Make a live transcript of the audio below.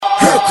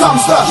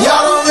comes the,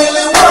 y'all don't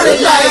really want it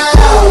like that.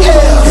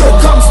 Yeah,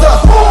 here comes the,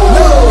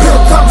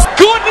 here comes.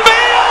 Good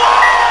meal!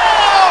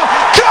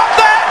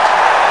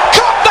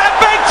 Caught that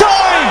big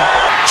time!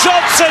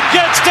 Johnson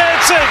gets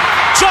dancing.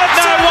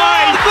 Johnson,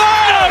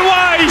 no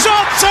way!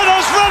 Johnson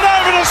has run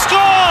over to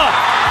score.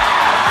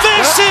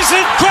 This is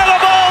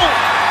incredible.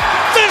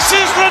 This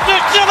is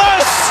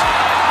ridiculous.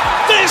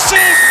 This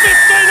is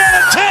 15 out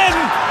of 10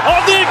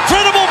 on the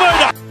Incredible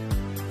Booter.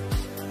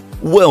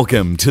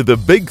 Welcome to the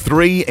Big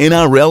 3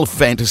 NRL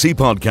Fantasy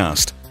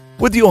Podcast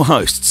with your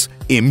hosts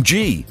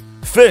MG,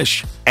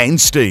 Fish and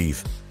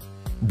Steve.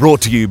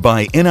 Brought to you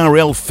by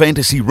NRL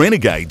Fantasy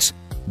Renegades.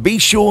 Be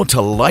sure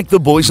to like the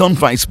boys on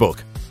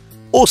Facebook.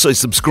 Also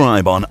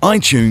subscribe on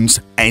iTunes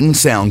and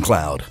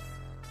SoundCloud.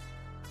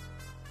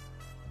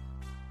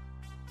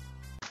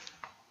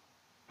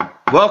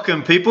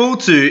 Welcome, people,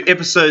 to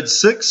episode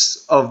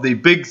 6 of the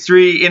Big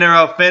 3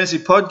 NRL Fantasy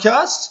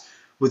Podcast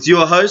with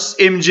your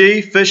hosts,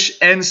 MG, Fish,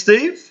 and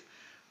Steve.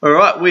 All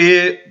right, we're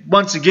here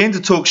once again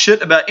to talk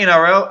shit about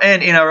NRL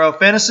and NRL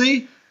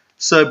Fantasy.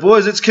 So,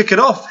 boys, let's kick it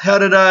off. How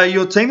did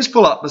your teams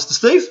pull up, Mr.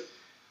 Steve?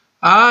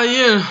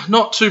 Yeah,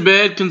 not too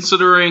bad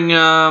considering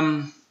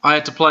I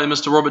had to play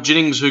Mr. Robert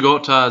Jennings, who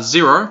got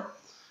 0.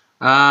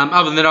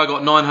 Other than that, I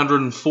got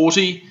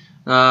 940.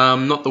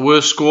 Not the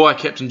worst score. I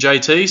captained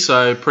JT,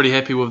 so pretty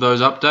happy with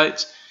those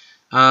updates.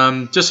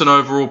 Just an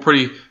overall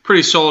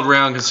pretty solid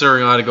round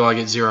considering I had a guy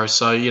get 0.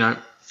 So,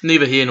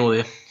 neither here nor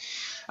there.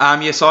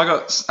 So I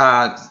got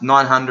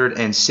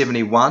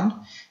 971,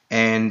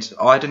 and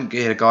I didn't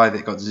get a guy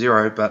that got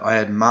 0, but I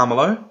had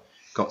Marmelo,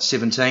 got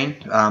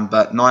 17,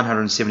 but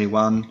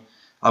 971.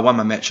 I won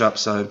my matchup,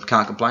 so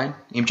can't complain.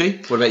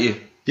 MG, what about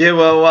you? Yeah,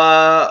 well,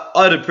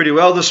 I did pretty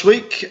well this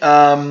week.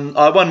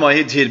 I won my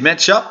head-to-head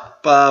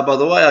matchup. By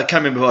the way, I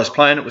can't remember who I was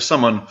playing. It was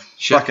someone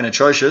fucking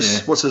atrocious.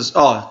 Yeah. What's his...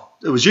 Oh,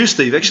 it was you,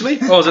 Steve, actually.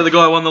 Oh, was that the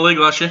guy who won the league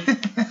last year?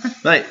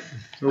 Mate.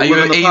 Are you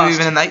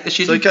even an 8 this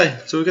year?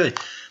 It's okay.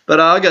 But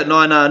I got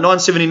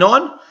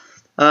 979.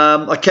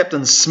 I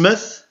captained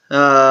Smith.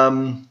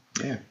 And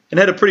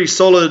had a pretty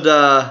solid...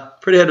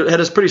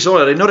 had a pretty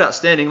solid... Not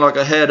outstanding. Like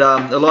I had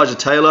Elijah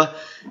Taylor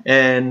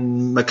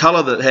and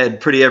McCullough that had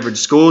pretty average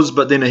scores.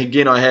 But then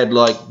again, I had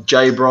like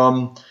J.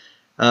 Brom...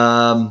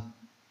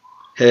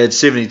 had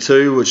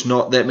 72, which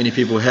not that many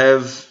people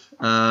have.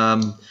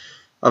 Other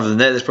than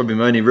that, that's probably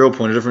my only real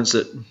point of difference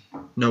that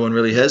no one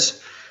really has.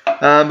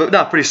 But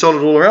no, pretty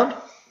solid all around.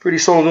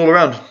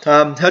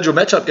 How'd your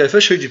matchup go,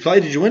 Fish? Who'd you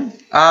play? Did you win?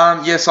 So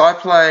I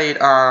played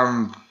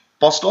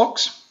Boss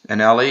Dogs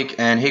in our league,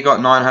 and he got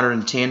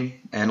 910,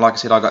 and like I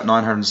said, I got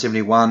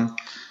 971.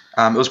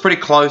 It was pretty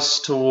close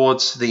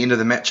towards the end of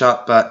the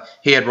matchup, but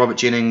he had Robert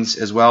Jennings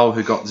as well,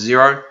 who got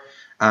 0.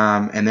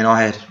 And then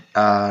I had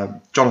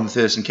Jonathan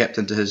Thurston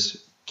captain to his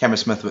Cameron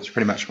Smith, which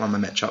pretty much won my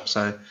matchup,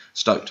 so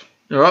stoked.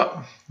 All right,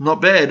 not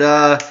bad.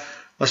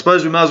 I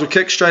suppose we might as well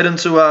kick straight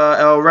into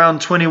our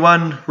round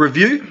 21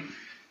 review.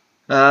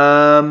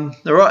 All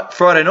right,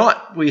 Friday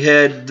night we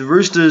had the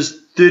Roosters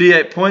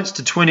 38 points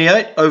to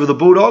 28 over the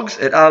Bulldogs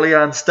at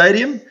Allianz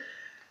Stadium.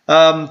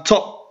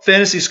 Top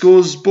fantasy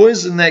scores,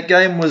 boys, in that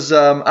game was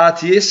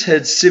RTS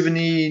had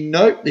 70.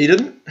 No, he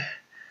didn't.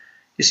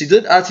 Yes, he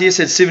did. RTS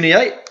had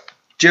 78.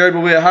 Jared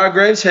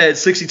Waerea-Hargreaves had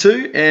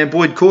 62, and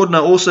Boyd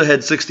Cordner also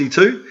had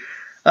 62.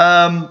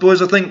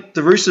 Boys, I think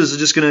the Roosters are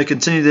just going to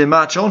continue their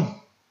march on.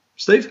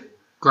 Steve?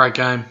 Great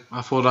game.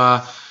 I thought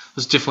it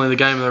was definitely the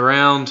game of the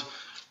round.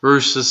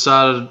 Roosters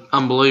started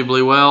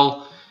unbelievably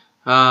well.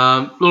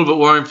 A little bit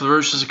worrying for the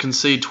Roosters to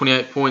concede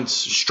 28 points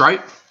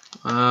straight.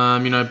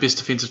 Best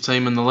defensive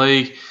team in the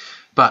league.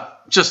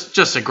 But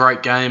just a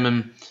great game,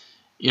 and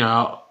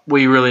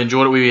we really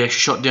enjoyed it. We actually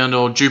shot down to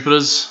old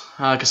Jupiter's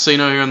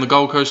casino here on the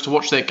Gold Coast to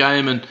watch that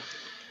game, and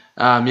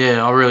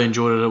I really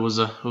enjoyed it. It was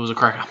a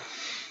cracker.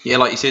 Yeah,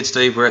 like you said,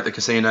 Steve, we're at the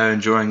casino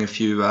enjoying a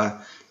few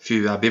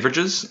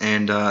beverages,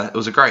 and it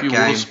was a great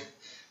game.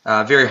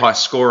 Very high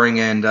scoring,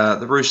 and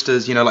the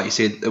Roosters, like you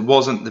said, it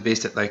wasn't the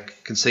best that they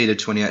conceded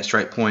 28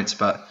 straight points,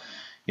 but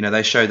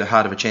they showed the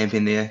heart of a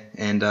champion there,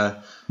 and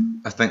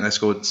I think they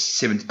scored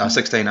 16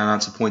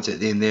 unanswered points at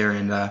the end there,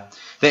 and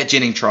that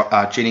Jennings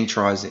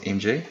tries at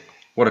MG.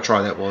 What a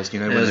try that was! It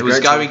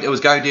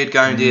was going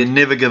dead.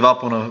 Never give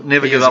up on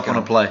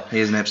a play. He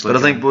is an absolute. But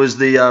I think, boys,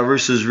 the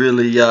Roosters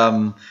really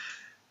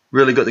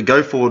got the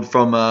go forward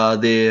from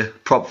their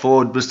prop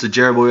forward, Mr.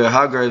 Jared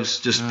Waerea-Hargreaves.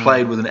 Just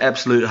played with an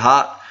absolute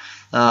heart.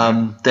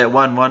 That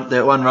one run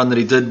that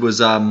he did was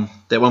that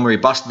one where he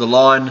busted the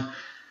line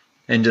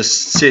and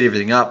just set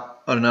everything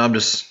up. I don't know.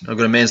 I've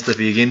got a man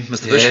stiffy again,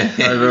 Mr. Fish,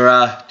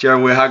 over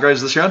Jared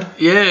Waerea-Hargreaves this round.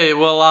 Yeah,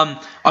 well,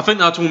 I think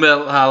they were talking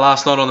about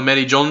last night on the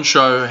Matty John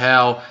show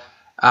how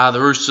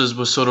the Roosters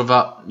were sort of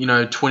up,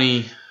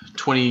 22-0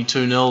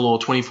 or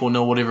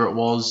 24-0, whatever it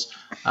was,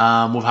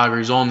 with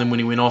Hargreaves on. Then when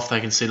he went off, they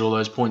conceded all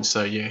those points.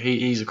 So, yeah,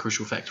 he's a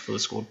crucial factor for the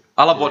squad.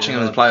 I love watching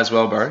him play as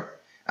well, bro,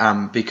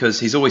 because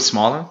he's always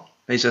smiling.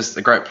 He's just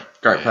a great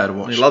player to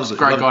watch. He loves it.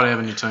 Great guy to have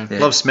in your team. Yeah.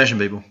 Loves smashing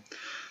people.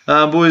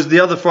 Boys,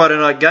 the other Friday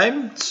night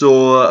game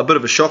saw a bit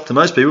of a shock to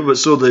most people, but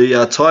saw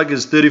the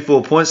Tigers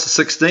 34 points to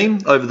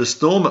 16 over the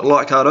Storm at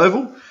Leichhardt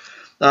Oval.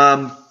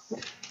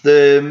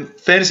 The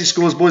fantasy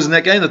scores, boys, in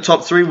that game, the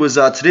top three was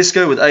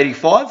Tedesco with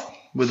 85,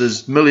 with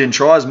his million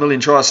try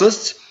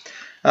assists.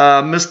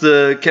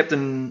 Mr.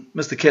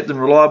 Captain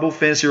Reliable,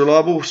 Fantasy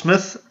Reliable,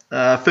 Smith,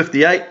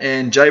 58,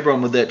 and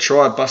Jabron with that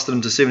try busted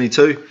him to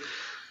 72.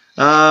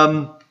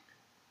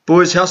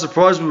 Boys, how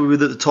surprised were we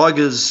that the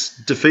Tigers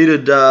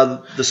defeated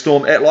the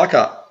Storm at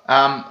Leichhardt?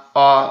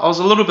 I was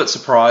a little bit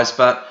surprised,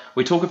 but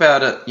we talk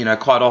about it,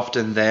 quite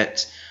often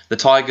that the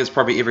Tigers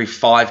probably every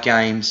 5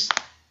 games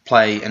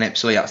play an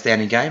absolutely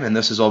outstanding game, and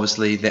this is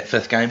obviously that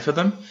 5th game for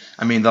them.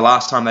 I mean, the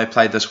last time they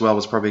played this well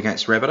was probably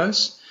against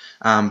Rabbitohs,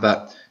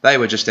 but they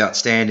were just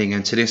outstanding,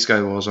 and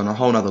Tedesco was on a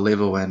whole nother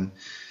level, and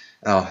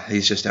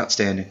he's just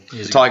outstanding.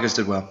 The Tigers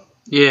did well.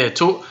 Yeah,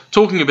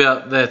 talking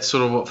about that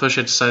sort of what Fish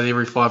had to say, the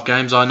every 5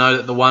 games, I know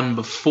that the one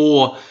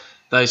before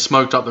they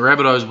smoked up the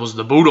Rabbitohs was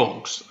the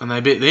Bulldogs, and they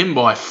beat them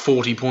by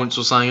 40 points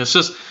or something. It's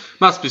just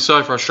must be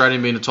so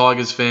frustrating being a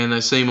Tigers fan. They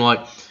seem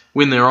like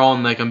when they're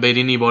on, they can beat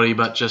anybody,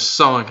 but just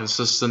so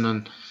inconsistent.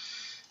 And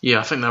yeah,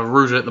 I think they're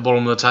rooted at the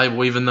bottom of the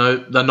table, even though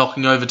they're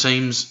knocking over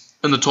teams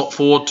in the top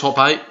 4, top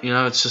 8.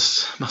 It's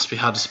just must be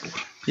hard to support.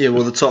 Yeah,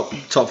 well, the top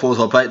 4,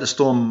 top 8, the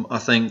Storm, I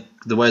think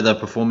the way they're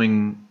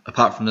performing,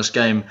 apart from this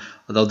game,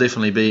 they'll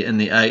definitely be in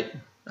the 8.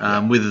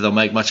 Whether they'll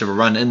make much of a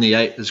run in the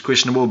 8 is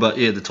questionable, but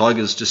yeah, the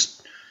Tigers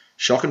just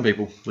shocking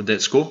people with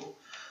that score.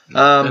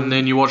 And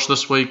then you watch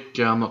this week,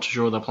 I'm not too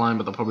sure they're playing,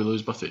 but they'll probably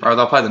lose by 30. Or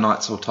they'll play the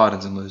Knights or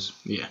Titans and lose.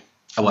 Yeah.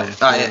 Away.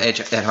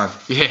 At home.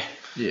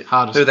 Yeah.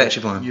 Hardest. Who are they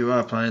actually playing? You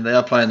are playing. They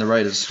are playing the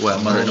Raiders.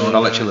 Well, Monday night.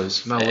 I'll let you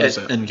lose.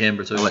 In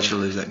Canberra too. I'll let you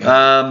lose that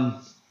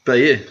game. But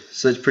yeah,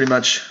 so it's pretty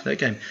much that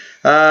game.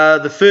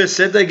 The first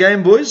Saturday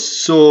game, boys,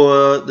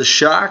 saw the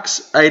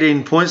Sharks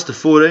 18 points to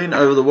 14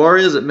 over the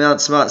Warriors at Mount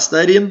Smart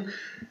Stadium.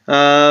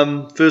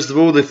 First of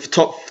all, the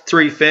top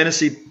 3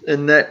 fantasy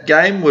in that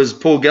game was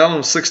Paul Gallen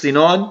with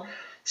 69,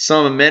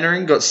 Simon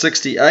Mannering got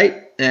 68,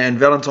 and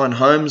Valentine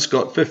Holmes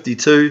got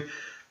 52.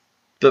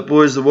 But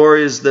boys, the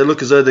Warriors, they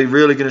look as though they're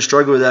really going to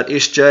struggle without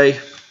SJ.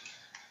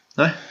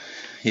 No?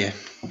 Yeah,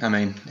 I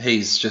mean,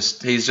 he's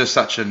just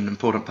such an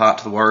important part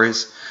to the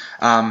Warriors.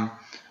 I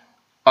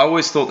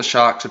always thought the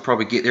Sharks would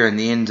probably get there in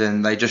the end,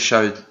 and they just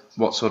showed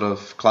what sort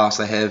of class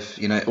they have,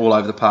 all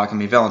over the park. I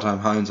mean, Valentine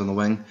Holmes on the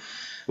wing.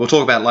 We'll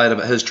talk about it later,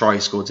 but his try he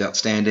scored is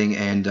outstanding,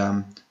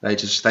 and they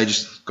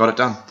just got it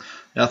done.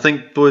 I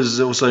think, boys,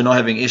 also not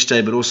having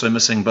SJ, but also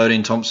missing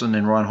Bodine Thompson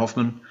and Ryan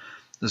Hoffman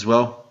as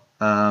well.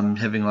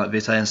 Having like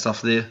Vete and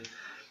stuff there,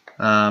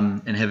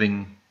 and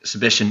having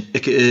Sebastian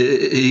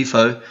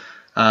Ifo.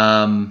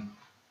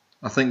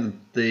 I think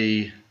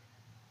the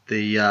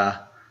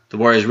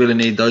Warriors really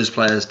need those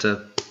players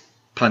to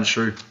punch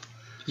through.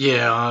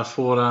 Yeah, I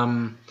thought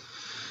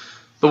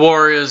the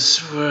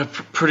Warriors were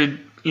pretty.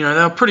 They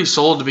were pretty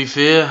solid, to be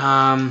fair.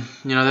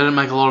 They didn't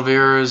make a lot of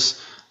errors.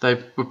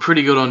 They were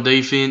pretty good on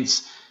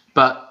defense,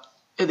 but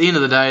at the end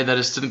of the day, they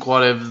just didn't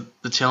quite have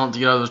the talent to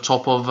get over the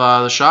top of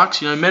the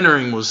Sharks.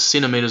 Mannering was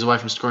centimetres away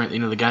from scoring at the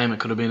end of the game. It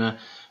could have been a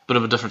bit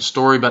of a different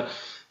story, but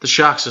the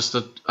Sharks just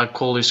a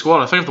quality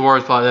squad. I think if the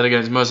Warriors played that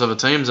against most other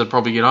teams, they'd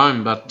probably get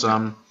home. But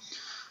the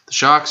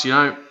Sharks,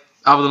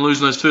 other than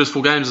losing those first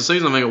 4 games of the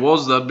season, I think it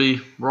was, they'd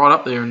be right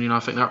up there. And I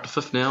think they're up to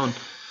 5th now, and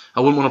I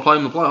wouldn't want to play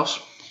them in the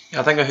playoffs.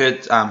 Yeah, I think I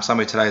heard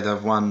somewhere today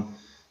they've won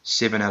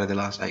 7 out of their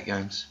last 8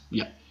 games.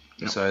 Yeah.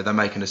 So they're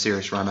making a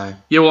serious run, eh?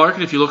 Yeah, well, I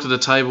reckon if you looked at the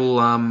table,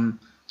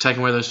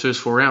 taking away those first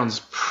 4 rounds,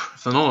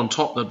 if they're not on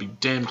top, they'd be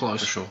damn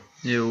close. For sure.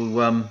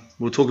 Yeah,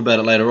 we'll talk about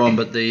it later on,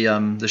 but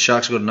the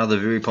Sharks got another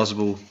very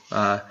possible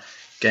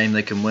game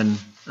they can win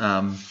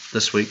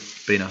this week,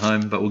 being at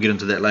home, but we'll get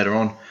into that later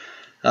on.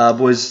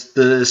 Boys,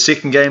 the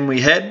second game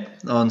we had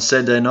on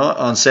Saturday,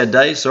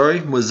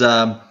 was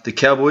the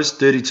Cowboys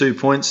 32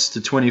 points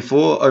to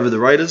 24 over the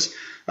Raiders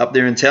up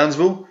there in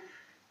Townsville.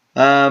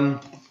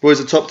 Boys,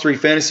 the top 3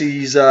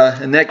 fantasies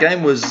in that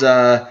game was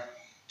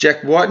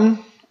Jack Whiten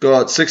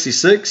got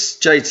 66,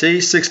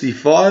 JT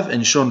 65,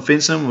 and Sean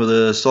Fenson with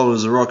a solid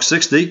as a rock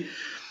 60.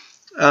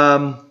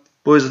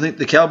 Boys, I think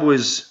the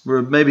Cowboys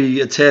were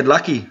maybe a tad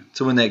lucky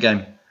to win that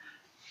game.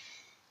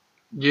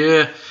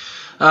 Yeah.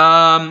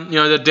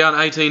 They're down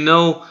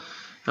 18-0.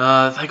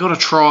 They got a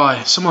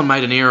try. Someone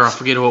made an error. I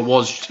forget who it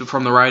was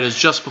from the Raiders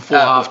just before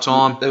half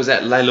time. It was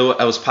at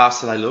Leilua. It was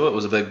past to Leilua. It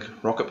was a big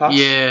rocket pass.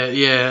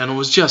 Yeah. And it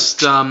was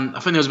just, I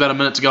think there was about a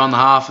minute to go in the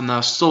half, and they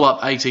were still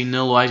up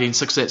 18-0 or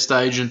 18-6 at that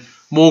stage, and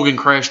Morgan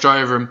crashed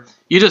over him.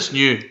 You just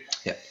knew.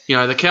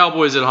 Yeah. The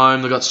Cowboys at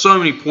home, they got so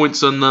many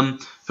points in them.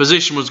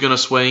 Possession was going to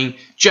swing.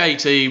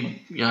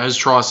 JT, his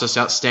try assist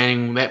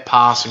outstanding. That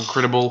pass,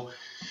 incredible.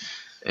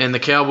 And the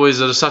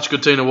Cowboys are such a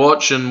good team to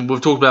watch, and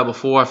we've talked about it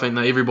before. I think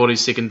they're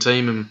everybody's second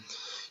team, and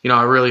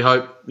I really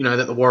hope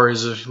that the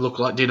Warriors look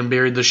like dead and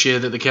buried this year,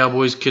 that the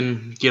Cowboys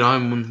can get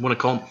home and win a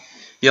comp.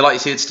 Yeah, like you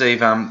said,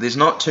 Steve, there's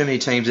not too many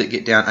teams that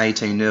get down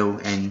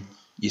 18-0 and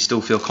you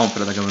still feel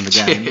confident they're going to win the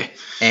game. Yeah.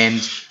 And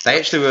they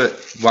actually were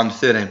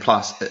 113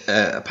 plus,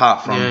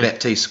 apart from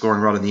Baptiste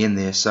scoring right in the end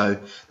there. So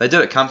they did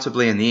it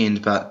comfortably in the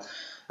end, but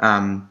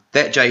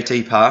that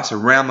JT pass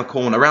around the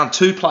corner, around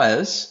two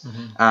players,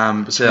 so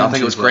I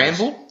think it was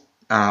Granville.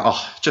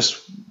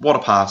 Just what a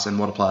pass and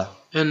what a player.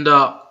 And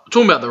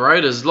talking about the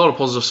Raiders, a lot of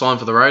positive sign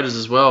for the Raiders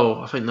as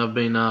well. I think they've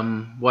been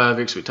way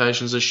over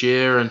expectations this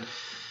year, and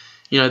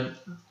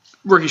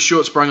Ricky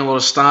Stewart's brought a lot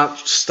of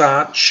starch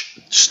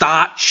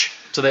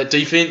to that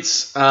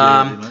defence.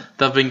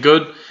 They've been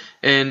good,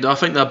 and I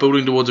think they're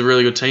building towards a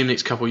really good team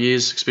next couple of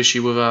years,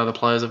 especially with the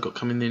players they've got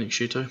coming there next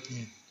year too.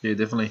 Yeah,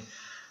 definitely.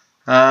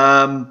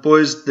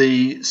 Boys,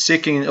 the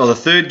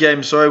third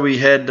game, we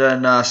had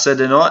on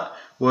Saturday night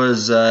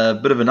was a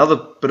bit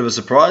of a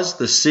surprise.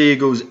 The Sea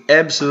Eagles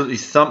absolutely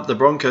thumped the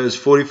Broncos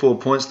 44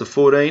 points to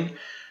 14.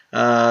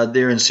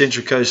 They're in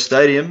Central Coast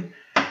Stadium.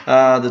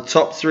 The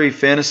top three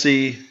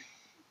fantasy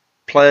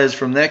players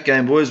from that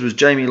game, boys, was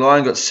Jamie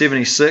Lyon got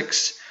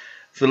 76,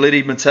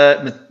 Felipe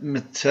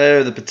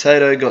Mateo the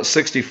Potato got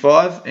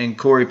 65, and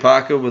Corey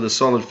Parker with a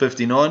solid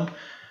 59.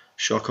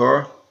 Shock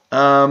horror.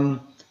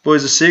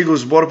 Boys, the Sea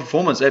Eagles, what a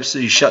performance.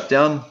 Absolutely shut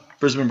down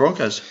Brisbane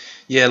Broncos.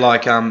 Yeah,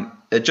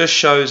 it just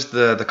shows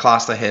the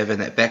class they have in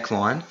that back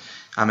line.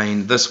 I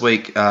mean, this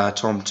week,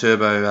 Tom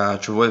Turbo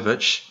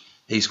Trbojevic,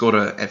 he scored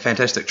a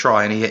fantastic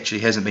try, and he actually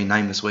hasn't been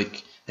named this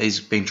week. He's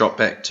been dropped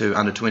back to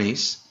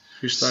under-20s.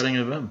 Who's starting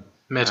over him?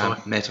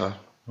 Matai.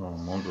 Oh,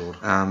 my God.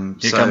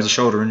 Here comes a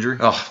shoulder injury.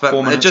 But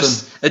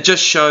it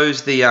just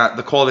shows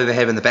the quality they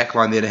have in the back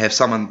line there to have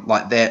someone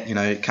like that,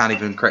 can't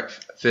even crack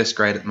first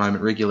grade at the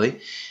moment regularly.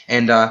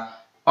 And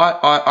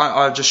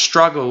I just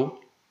struggle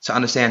to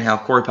understand how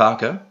Corey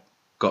Parker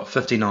got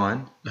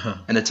 59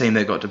 in a team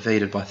that got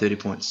defeated by 30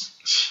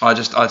 points. I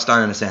just don't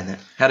understand that.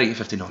 How do you get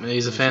 59?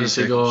 He's a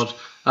fantasy god.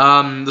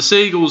 The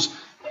Sea Eagles,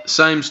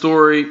 same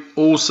story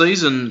all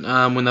season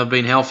when they've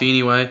been healthy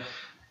anyway.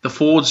 The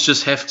forwards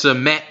just have to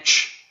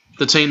match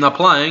the team they're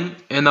playing,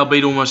 and they'll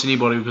beat almost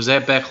anybody because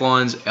that back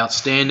line's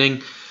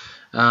outstanding.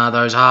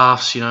 Those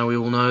halves, we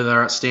all know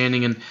they're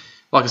outstanding. And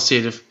like I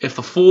said, if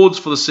the forwards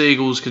for the Sea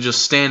Eagles could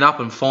just stand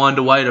up and find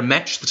a way to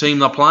match the team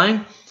they're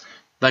playing,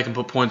 they can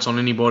put points on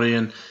anybody.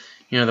 And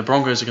the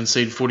Broncos have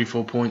conceded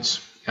 44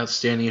 points.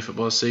 Outstanding effort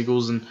by the Sea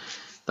Eagles, and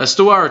they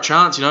still are a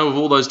chance. With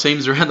all those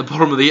teams around the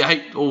bottom of the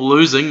 8 all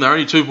losing, they're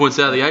only 2 points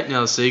out of the 8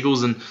 now. The Sea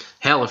Eagles, and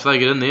hell, if they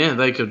get in there,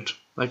 they could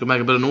make a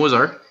bit of noise,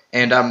 I reckon.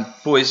 And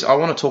boys, I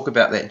want to talk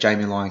about that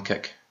Jamie Lyon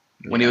kick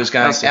when he was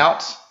going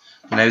out.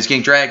 He was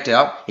getting dragged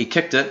out. He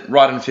kicked it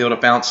right in the field.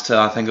 It bounced to,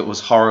 I think it was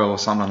Horror or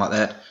something like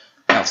that.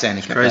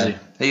 Outstanding kick. Crazy.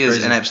 He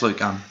is an absolute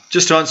gun.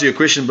 Just to answer your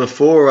question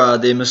before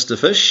there, Mr.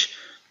 Fish,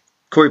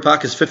 Corey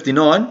Parker's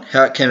 59,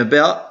 how it came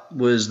about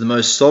was the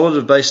most solid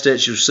of base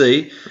stats you'll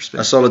see. Respect.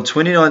 A solid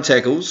 29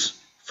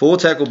 tackles, 4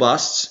 tackle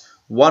busts,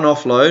 1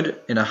 offload,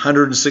 and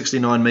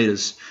 169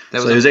 metres.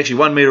 So he was actually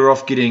 1 metre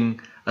off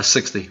getting a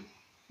 60.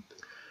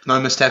 No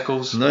missed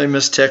tackles. No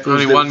missed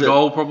tackles. Only one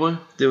goal, probably.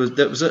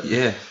 That was it.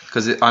 Yeah,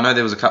 because I know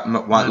there was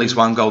at least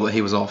one goal that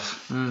he was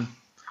off.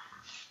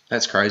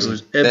 That's crazy. It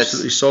was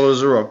absolutely solid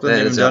as a rock.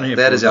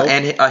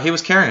 And he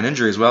was carrying an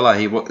injury as well.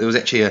 There was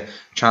actually a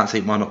chance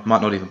he might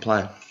not even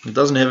play. It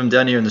doesn't have him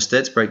down here in the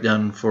stats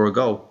breakdown for a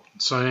goal.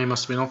 So he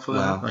must have been off for that.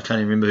 Wow. I can't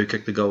even remember who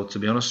kicked the goal, to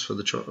be honest, for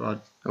the try. It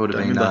would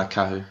have been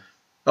Kahu.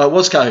 Oh, it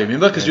was Kahu,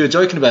 remember? Because you were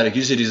joking about it.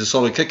 You said he's a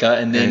solid kicker,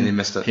 and then he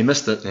missed it.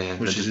 Yeah,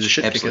 which is a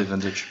shit absolute kicker.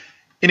 Vintage.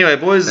 Anyway,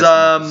 boys,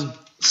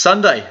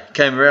 Sunday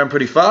came around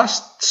pretty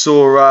fast.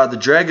 Saw the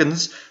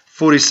Dragons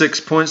 46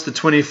 points to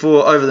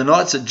 24 over the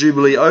Knights at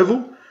Jubilee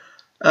Oval.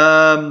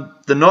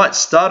 The Knights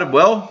started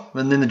well,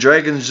 and then the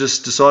Dragons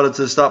just decided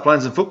to start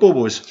playing some football,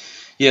 boys.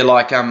 Yeah,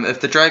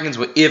 if the Dragons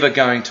were ever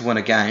going to win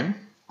a game,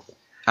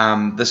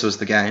 this was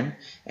the game.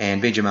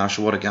 And Benji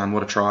Marshall, what a gun,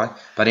 what a try.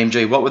 But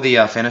MG, what were the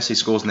fantasy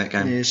scores in that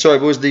game? Yeah, sorry,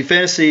 boys. The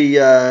fantasy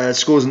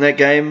scores in that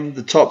game,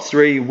 the top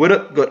three,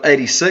 Widdop got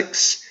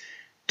 86,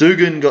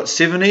 Dugan got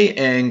 70,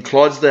 and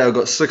Clydesdale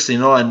got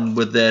 69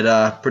 with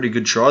that pretty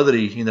good try that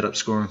he ended up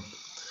scoring.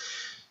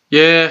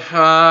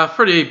 Yeah,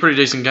 pretty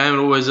decent game. It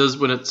always is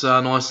when it's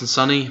nice and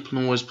sunny.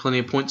 Always plenty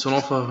of points on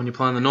offer when you're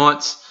playing the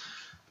Knights.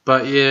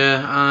 But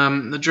yeah,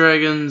 the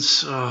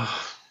Dragons, I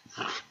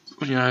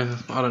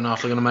don't know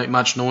if they're going to make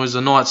much noise. The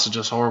Knights are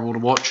just horrible to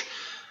watch.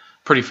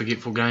 Pretty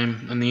forgetful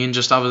game in the end.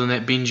 Just other than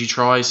that Benji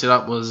try he set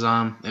up was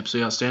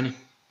absolutely outstanding.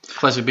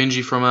 Classic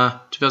Benji from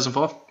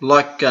 2005.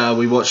 Like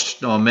we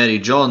watched on Matty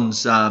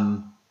Johns,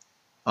 I'm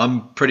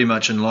pretty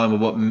much in line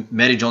with what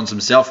Matty Johns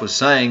himself was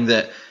saying,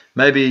 that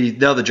maybe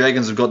now the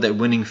Dragons have got that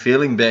winning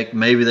feeling back,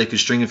 maybe they could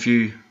string a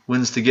few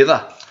wins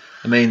together.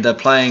 I mean, they're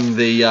playing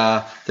I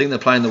think they're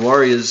playing the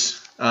Warriors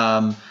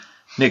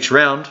next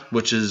round,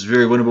 which is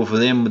very winnable for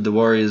them, with the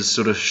Warriors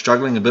sort of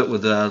struggling a bit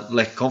with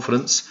lack of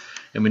confidence.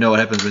 And we know what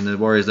happens when the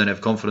Warriors don't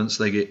have confidence.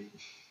 They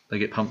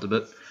get pumped a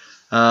bit.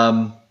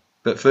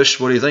 But Fish,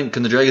 what do you think?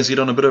 Can the Dragons get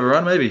on a bit of a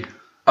run, maybe?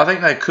 I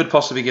think they could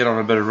possibly get on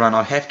a bit of a run.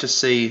 I'd have to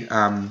see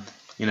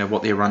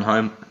what their run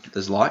home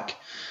is like.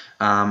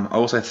 I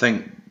also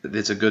think that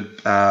there's a good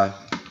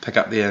pick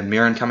up there in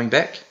Merrin coming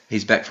back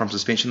he's back from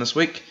suspension this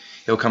week.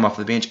 He'll come off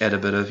the bench, add a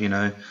bit of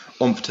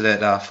oomph to that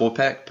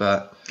 4-pack.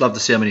 But love to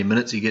see how many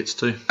minutes he gets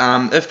too.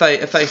 If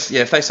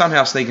they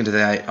somehow sneak into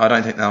the 8, I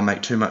don't think they'll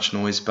make too much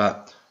noise,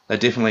 but they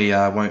definitely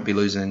won't be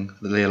losing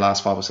their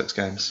last 5 or 6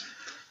 games.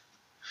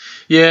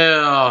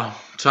 Yeah,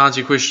 to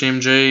answer your question,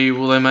 MG,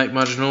 will they make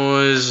much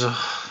noise? The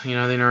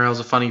NRL's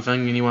a funny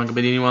thing. Anyone can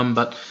beat anyone,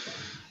 but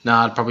no,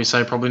 I'd probably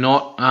say probably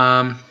not.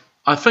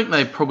 I think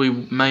they probably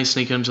may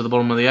sneak into the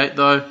bottom of the 8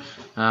 though,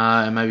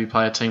 and maybe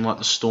play a team like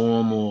the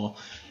Storm or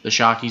the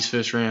Sharkies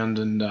first round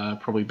and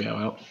probably bow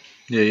out.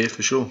 Yeah,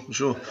 for sure.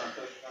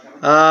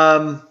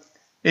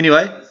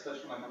 Anyway,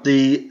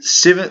 the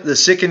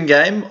second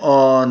game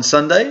on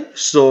Sunday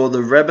saw the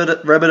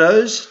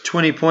Rabbitohs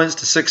 20 points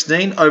to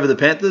 16 over the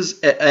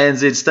Panthers at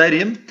ANZ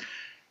Stadium.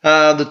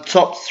 The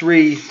top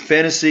 3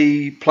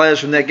 fantasy players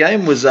from that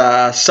game was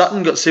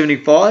Sutton got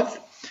 75,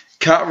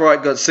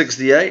 Cartwright got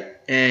 68,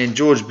 and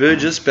George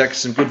Burgess back to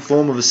some good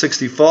form of a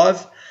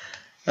 65.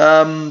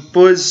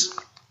 Boys,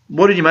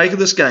 what did you make of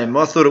this game?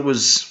 I thought it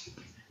was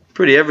a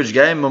pretty average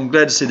game. I'm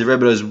glad to see the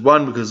Rabbitohs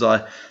won because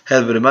I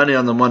had a bit of money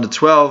on them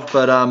 1-12.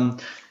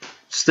 But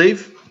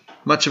Steve,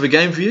 much of a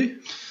game for you?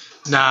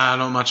 Nah,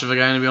 not much of a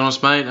game to be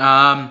honest, mate.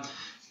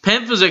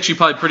 Panthers actually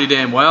played pretty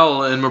damn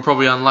well and were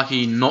probably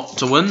unlucky not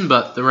to win,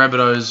 but the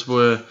Rabbitohs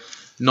were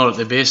not at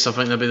their best. I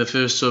think they'll be the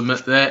first to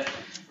admit that.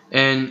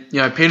 And,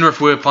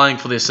 Penrith were playing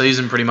for their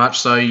season pretty much,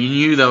 so you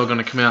knew they were going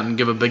to come out and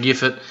give a big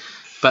effort.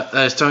 But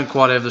they just don't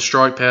quite have the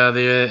strike power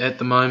there at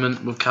the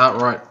moment with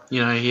Cartwright.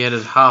 He had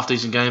a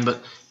half-decent game,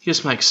 but he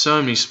just makes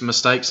so many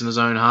mistakes in his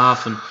own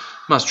half and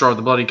must drive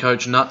the bloody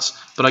coach nuts.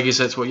 But I guess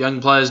that's what young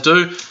players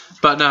do.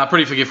 But, no,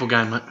 pretty forgetful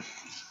game, mate.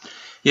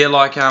 Yeah,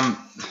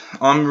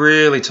 I'm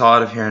really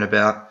tired of hearing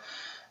about,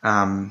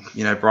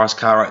 Bryce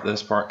Cartwright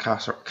this,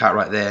 Bryce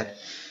Cartwright that.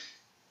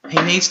 He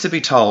needs to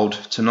be told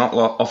to not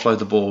offload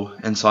the ball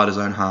inside his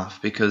own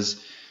half because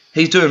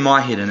he's doing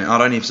my head in, and I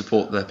don't even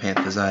support the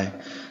Panthers,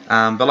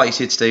 But like you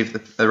said, Steve,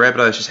 the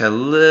Rabbitohs just had a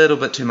little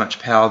bit too much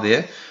power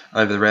there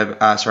over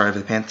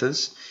the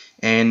Panthers.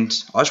 And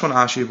I just want to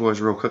ask you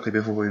boys real quickly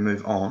before we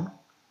move on,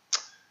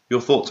 your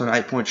thoughts on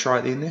 8-point try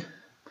at the end there?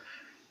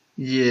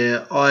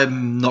 Yeah,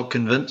 I'm not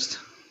convinced.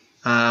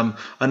 I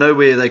know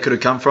where they could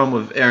have come from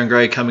with Aaron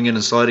Gray coming in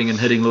and sliding and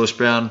hitting Lewis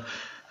Brown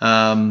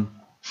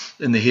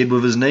in the head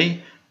with his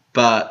knee,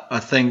 but I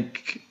don't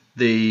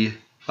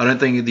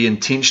think the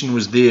intention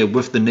was there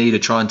with the knee to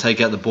try and take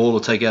out the ball or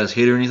take out his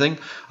head or anything.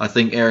 I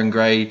think Aaron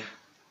Gray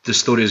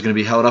just thought he was going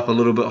to be held up a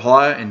little bit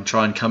higher and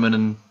try and come in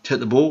and hit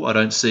the ball. I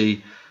don't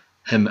see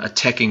him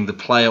attacking the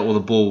player or the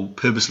ball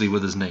purposely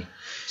with his knee.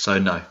 So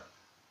no.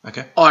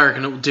 Okay. I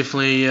reckon it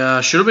definitely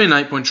should have been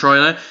an 8-point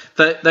try.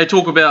 They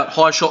talk about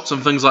high shots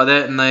and things like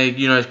that, and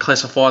they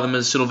classify them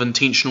as sort of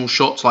intentional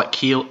shots, like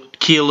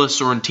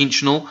careless or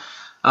intentional.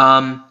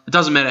 It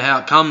doesn't matter how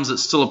it comes;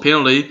 it's still a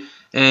penalty.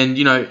 And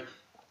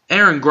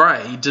Aaron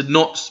Gray did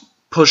not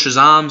push his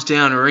arms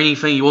down or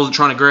anything. He wasn't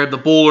trying to grab the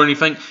ball or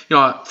anything.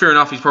 Fair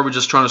enough. He's probably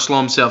just trying to slow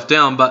himself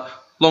down. But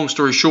long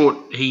story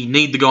short, he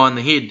kneed the guy in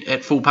the head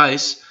at full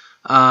pace.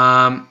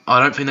 I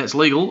don't think that's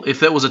legal. If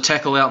that was a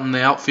tackle out in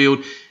the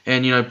outfield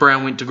and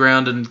Brown went to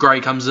ground and Gray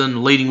comes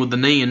in leading with the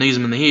knee and knees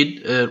him in the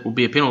head, it will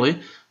be a penalty,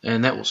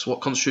 and that was what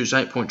constitutes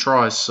 8-point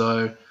tries.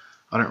 So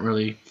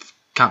I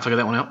can't figure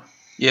that one out.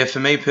 Yeah, for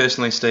me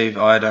personally, Steve,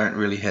 I don't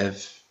really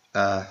have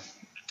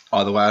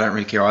either way. I don't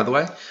really care either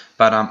way.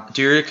 But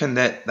do you reckon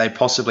that they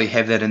possibly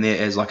have that in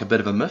there as like a bit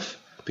of a myth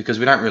because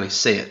we don't really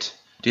see it?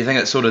 Do you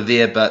think it's sort of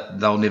there but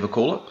they'll never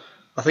call it?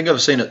 I think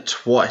I've seen it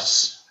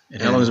twice.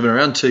 And how long has it been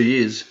around? 2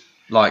 years.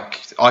 I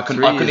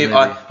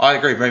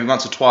agree, maybe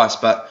once or twice,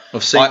 but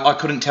I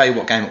couldn't tell you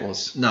what game it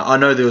was. No, I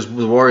know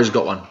the Warriors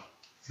got one.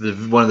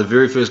 One of the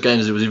very first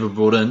games that was ever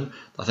brought in.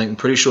 I'm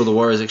pretty sure the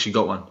Warriors actually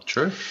got one.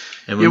 True.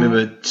 And we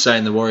remember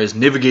saying the Warriors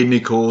never get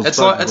any calls. It's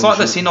like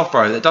the send-off,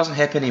 bro. That doesn't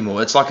happen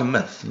anymore. It's like a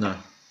myth. No.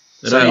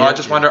 So I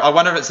just wonder. I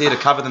wonder if it's there to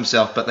cover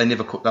themselves, but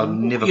they'll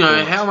never.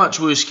 How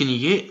much worse can you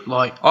get?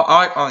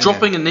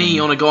 Dropping a knee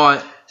on a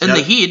guy in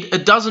the head.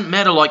 It doesn't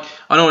matter.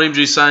 I know what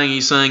MG's saying.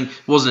 He's saying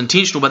it wasn't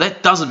intentional, but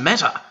that doesn't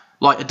matter.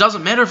 It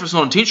doesn't matter if it's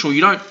not intentional.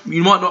 You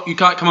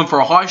can't come in for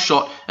a high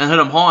shot and hit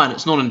him high, and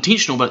it's not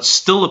intentional, but it's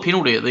still a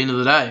penalty at the end of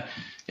the day.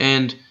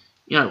 And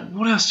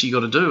what else do you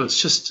got to do?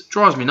 It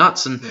drives me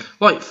nuts. And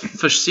like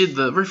Fish said,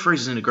 the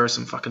referees need to grow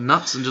some fucking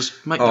nuts and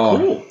just make the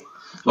call.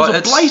 It was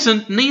a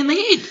blatant knee in the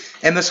head.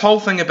 And this whole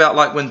thing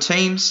about when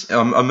teams,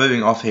 I'm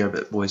moving off here a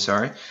bit, boys,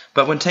 sorry,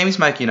 but when teams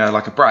make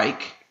like a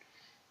break,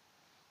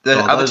 the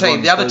other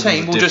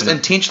team will just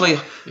intentionally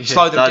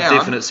slow them down.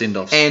 Definite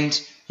send-offs. And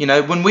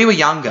when we were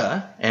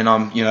younger, and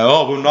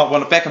we're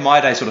not back in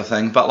my day sort of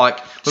thing, but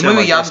when we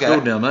were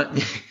younger, now,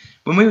 mate.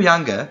 When we were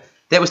younger,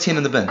 that was 10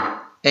 in the bin.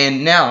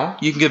 And now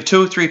you can give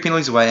 2 or 3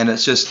 penalties away, and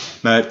it's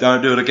just, mate,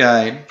 don't do it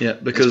again. Yeah,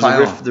 because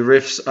the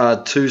refs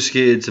are too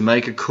scared to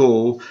make a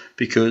call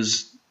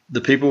because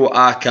the people will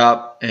arc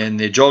up and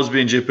their jobs be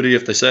in jeopardy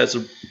if they say it's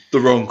the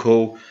wrong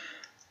call.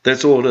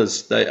 That's all it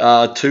is. They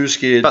are too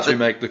scared to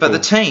make the call. But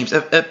the teams,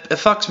 it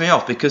fucks me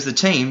off because the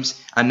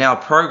teams are now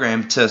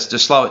programmed to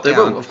slow it down. They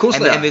will, of course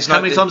they are. And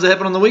how many times it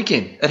happened on the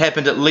weekend? It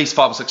happened at least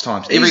 5 or 6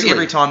 times.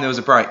 Every time there was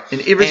a break.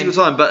 And every single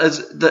time. But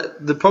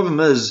the problem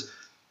is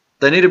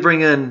they need to bring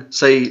in,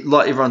 say,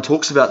 like everyone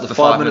talks about, the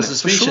 5 minute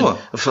suspension. Sure.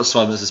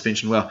 5 minute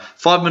suspension, wow.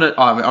 5 minute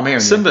I'm hearing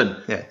sin bin.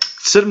 Yeah.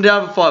 Sit them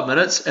down for 5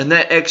 minutes, and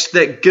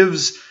that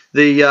gives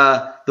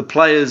the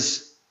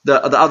players,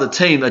 the other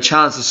team, a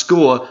chance to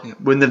score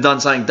when they've done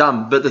something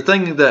dumb. But the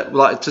thing that,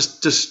 like,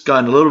 just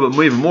going a little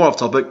bit even more off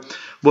topic,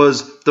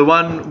 was the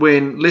one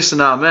when Lester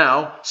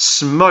Armau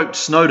smoked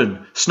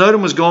Snowden.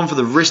 Snowden was gone for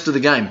the rest of the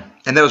game.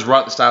 And that was right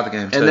at the start of the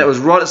game, too. And that was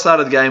right at the start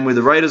of the game where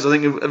the Raiders, I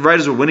think the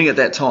Raiders were winning at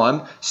that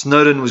time.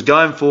 Snowden was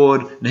going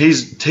forward, and he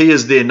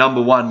is their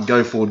number one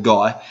go forward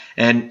guy.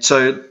 And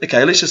so,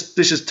 okay, let's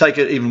just take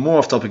it even more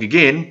off topic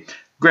again.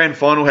 Grand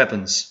final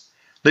happens.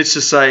 Let's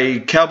just say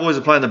Cowboys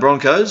are playing the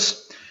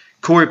Broncos.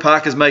 Corey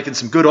Parker's making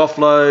some good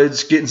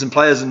offloads, getting some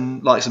players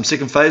in like some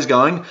second phase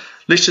going.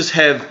 Let's just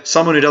have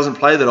someone who doesn't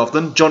play that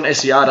often, John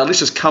Asiata. Let's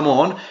just come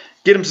on,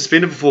 get him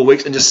suspended for 4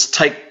 weeks, and just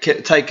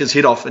take his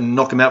head off and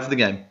knock him out for the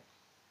game.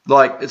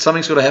 Like,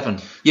 something's got to happen.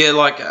 Yeah,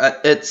 like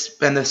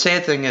and the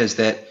sad thing is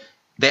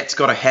that's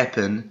got to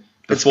happen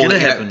before the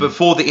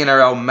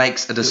NRL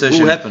makes a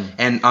decision. It will happen.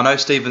 And I know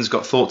Stephen's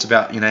got thoughts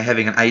about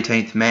having an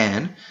 18th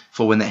man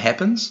for when that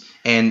happens,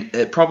 and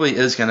it probably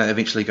is going to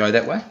eventually go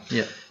that way.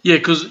 Yeah. Yeah,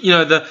 because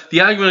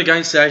the argument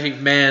against the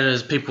 18th man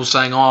is people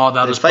saying,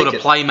 they'll just put a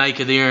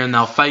playmaker there and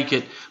they'll fake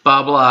it,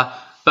 blah blah.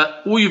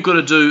 But all you've got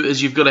to do is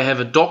you've got to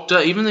have a doctor,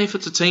 even if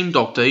it's a team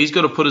doctor, he's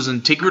got to put his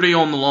integrity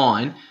on the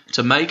line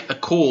to make a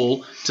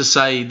call to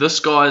say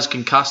this guy is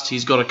concussed,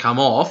 he's got to come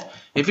off.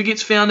 If it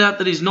gets found out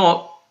that he's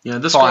not,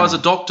 this guy's a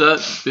doctor,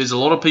 there's a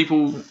lot of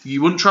people,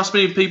 you wouldn't trust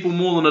many people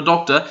more than a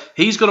doctor,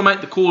 he's got to make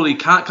the call, he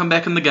can't come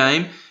back in the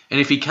game, and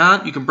if he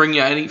can't, you can bring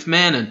your 18th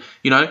man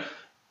in.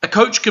 A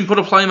coach can put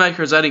a playmaker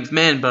as 18th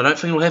man, but I don't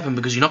think it'll happen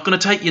because you're not going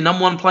to take your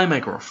number one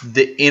playmaker off.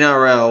 The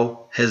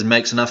NRL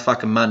makes enough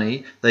fucking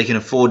money, they can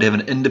afford to have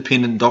an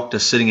independent doctor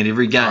sitting at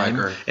every game. I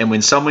agree. And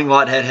when something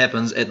like that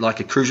happens at like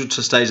a crucial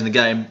stage in the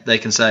game, they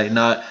can say,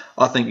 no,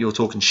 I think you're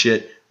talking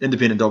shit.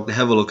 Independent doctor,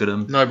 have a look at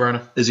him. No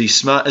brainer. Is he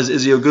smart?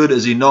 Is he good?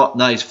 Is he not?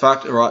 No, he's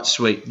fucked. All right,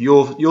 sweet.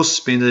 You're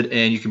suspended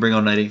and you can bring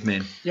on an 18th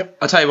man. Yep.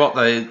 I tell you what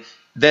though,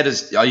 that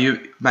is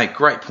you make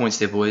great points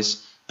there,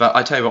 boys. But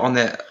I tell you what,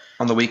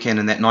 on the weekend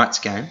in that night's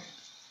game,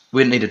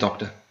 we didn't need a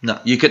doctor. No.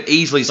 You could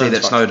easily see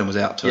that Snowden was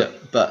out too. Yeah,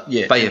 but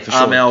yeah, for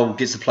sure. Armel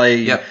gets to play.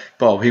 Yep.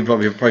 Well, he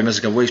probably misses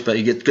a couple weeks, but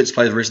he gets to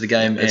play the rest of the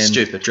game. It's and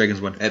stupid. Dragons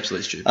win.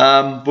 Absolutely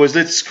stupid. Boys,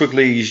 let's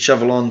quickly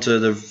shovel on to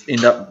the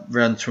end up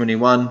round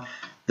 21.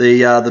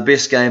 The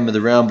best game of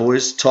the round,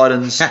 boys.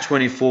 Titans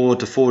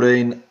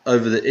 24-14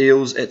 over the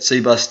Eels at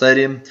Seabus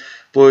Stadium.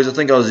 Boys, I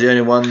think I was the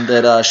only one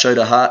that showed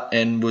a heart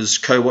and was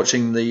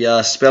co-watching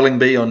the Spelling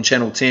Bee on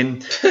Channel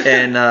 10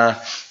 and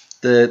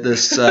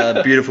this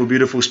beautiful,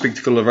 beautiful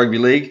spectacle of rugby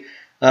league.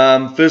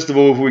 First of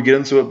all, before we get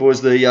into it,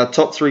 boys, the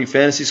top 3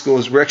 fantasy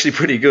scores were actually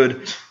pretty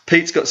good.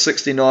 Pete's got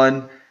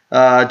 69,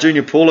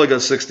 Junior Paulo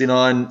got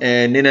 69,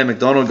 and Nene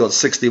McDonald got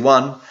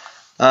 61.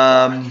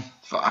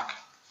 Fuck.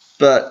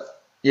 But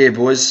yeah,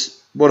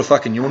 boys, what a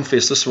fucking yawn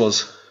fest this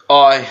was.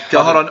 Hold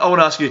on, I want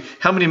to ask you,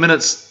 how many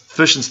minutes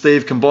Fish and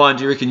Steve combined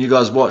do you reckon you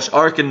guys watched?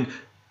 I reckon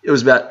it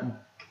was about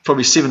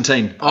probably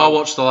 17. I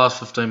watched the last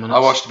 15 minutes. I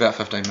watched about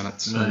 15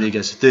 minutes. There you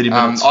go, so 30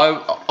 minutes.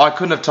 I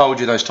couldn't have told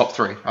you those top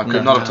 3. I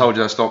could not have told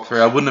you those top 3.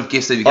 I wouldn't have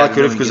guessed that you I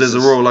could have, because as a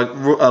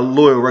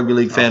loyal rugby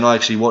league fan, I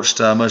actually watched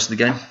most of the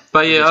game.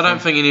 But yeah, I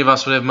don't think any of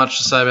us would have much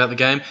to say about the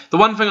game. The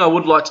one thing I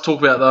would like to talk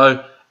about,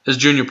 though, is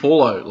Junior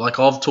Paulo. Like,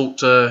 I've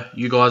talked to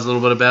you guys a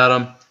little bit about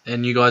him,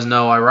 and you guys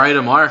know I rate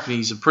him. I reckon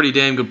he's a pretty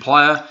damn good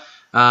player.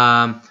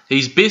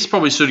 He's best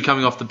probably suited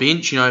coming off the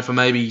bench, for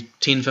maybe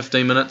 10,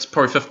 15 minutes,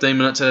 probably 15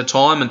 minutes at a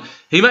time, and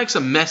he makes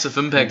a massive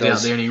impact out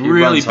there, and he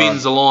really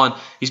bends the line.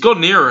 He's got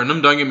an error in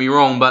him, don't get me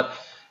wrong, but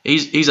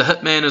he's a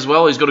hitman as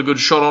well. He's got a good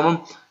shot on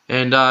him,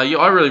 and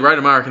I really rate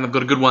him. I reckon they've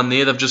got a good one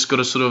there. They've just got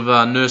to sort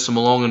of nurse him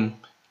along and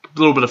a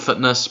little bit of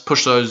fitness,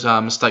 push those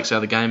mistakes out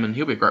of the game, and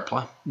he'll be a great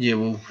player. Yeah,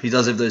 well, he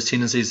does have those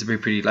tendencies to be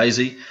pretty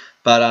lazy,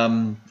 but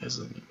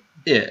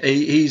yeah,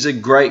 he's a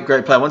great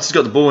player. Once he's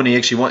got the ball and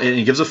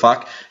he gives a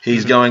fuck,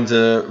 he's going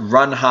to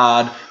run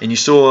hard. And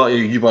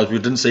you guys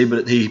didn't see,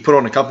 but he put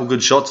on a couple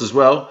good shots as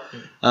well.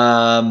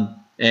 And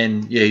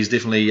yeah, he's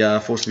definitely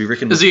forced to be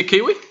reckoned with. Is he a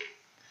Kiwi?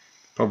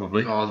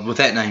 Probably. Oh, with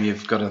that name,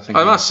 you've got to think.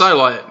 I must say,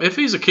 if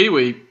he's a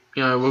Kiwi,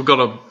 we've got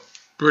a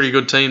pretty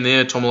good team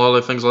there,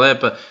 Tomalolo, things like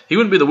that. But he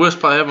wouldn't be the worst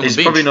player on the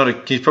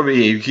bench. He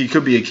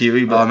could be a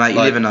Kiwi. But mate,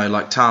 you never know.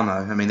 Like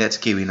Tamo, I mean, that's a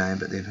Kiwi name,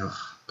 but then.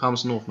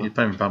 Palmerston North, man. He's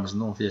playing for Palmerston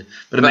North, yeah.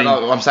 But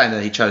I'm saying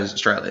that he chose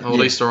Australia. Old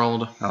Easter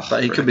Islander.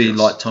 But he could be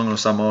like Tonga or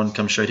Samoa and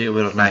come straight here.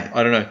 I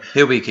don't know.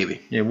 He'll be a Kiwi.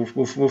 Yeah,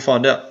 we'll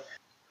find out.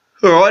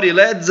 Alrighty,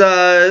 lads.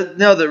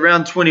 Now that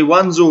round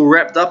 21's all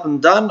wrapped up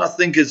and done, I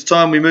think it's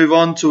time we move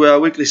on to our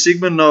weekly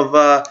segment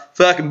of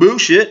fucking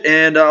bullshit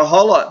and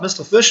highlight.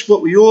 Mr. Fish,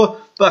 what were your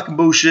fucking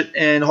bullshit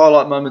and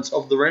highlight moments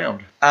of the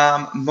round.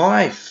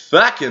 My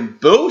fucking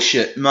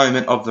bullshit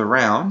moment of the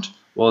round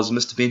was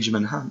Mr.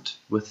 Benjamin Hunt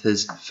with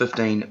his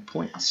 15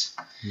 points.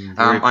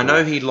 I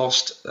know he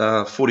lost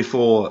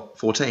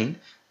 44-14,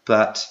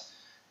 but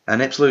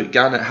an absolute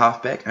gun at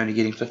halfback, only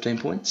getting 15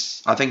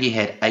 points. I think he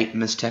had 8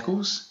 missed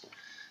tackles.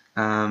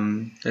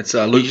 It's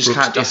you just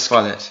can't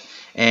justify that.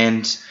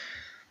 And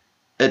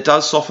it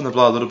does soften the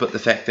blow a little bit, the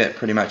fact that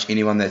pretty much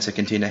anyone that's a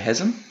contender has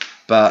him.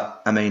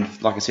 But I mean,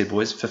 like I said,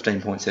 boys,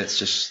 15 points. That's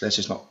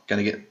just not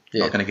going to get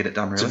it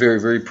done. Really, it's a very,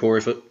 very poor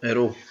effort at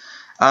all.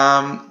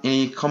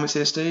 Any comments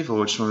there, Steve,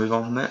 or just want to move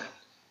on from that?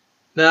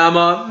 Now,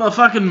 my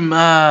fucking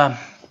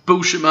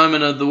bullshit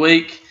moment of the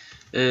week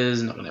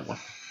is not going to have one.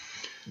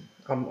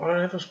 I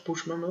don't have a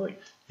bullshit moment of the week.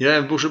 You don't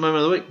have a bullshit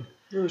moment of the week?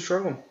 Really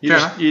struggling.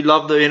 You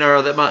love the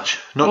NRL that much?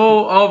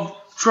 Well,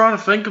 I've tried to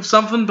think of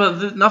something,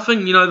 but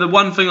nothing. You know, the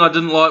one thing I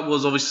didn't like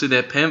was obviously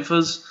that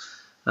Panthers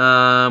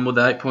with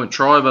the 8-point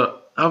try, but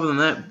other than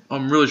that,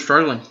 I'm really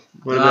struggling.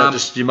 What about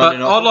just your Monday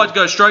night? I'd like to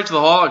go straight to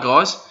the highlight,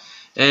 guys.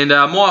 And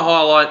my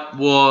highlight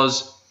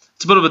was,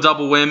 it's a bit of a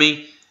double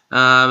whammy.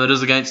 It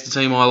is against the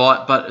team I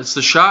like, but it's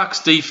the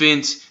Sharks'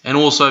 defense and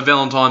also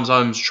Valentine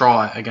Holmes'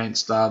 try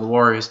against the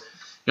Warriors.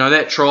 You know,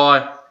 that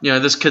try,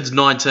 this kid's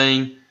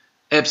 19,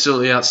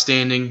 absolutely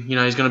outstanding. You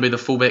know, he's going to be the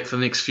fullback for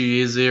the next few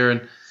years there,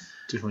 and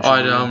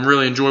I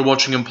really enjoy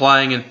watching him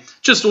playing. And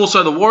just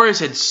also, the Warriors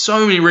had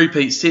so many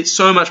repeat sets,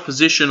 so much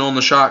position on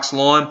the Sharks'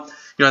 line.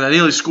 You know, they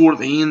nearly scored at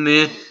the end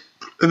there.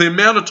 And the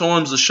amount of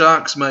times the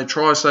Sharks made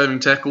try-saving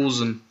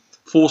tackles and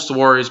forced the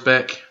Warriors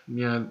back,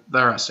 they're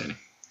outstanding.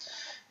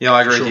 Yeah,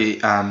 I agree with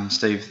you,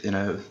 Steve.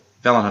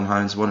 Valentine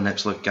Holmes, what an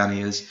absolute gun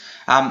he is.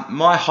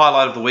 My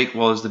highlight of the week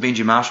was the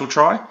Benji Marshall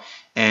try,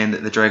 and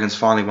the Dragons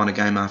finally won a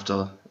game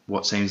after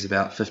what seems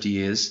about 50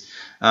 years.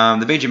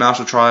 The Benji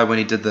Marshall try, when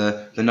he did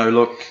the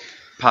no-look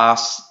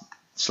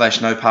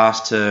pass/no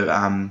pass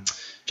to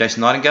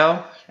Jason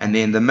Nightingale, and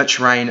then the Mitch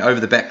Rain over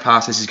the back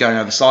pass as he's going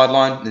over the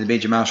sideline, and the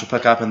Benji Marshall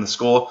pick up and the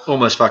score.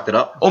 Almost fucked it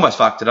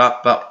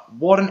up, but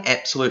what an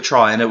absolute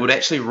try. And it would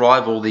actually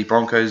rival the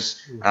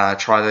Broncos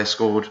try they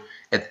scored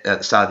at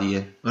the start of the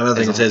year. I don't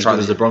think it's as good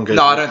as the Broncos.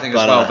 No, I don't think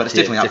as well, but it's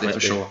definitely up there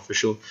for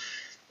sure.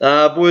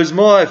 Boys,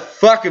 my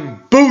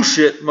fucking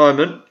bullshit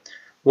moment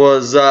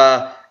was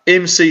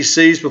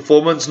MCC's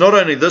performance, not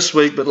only this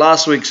week, but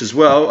last week's as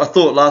well. I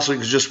thought last week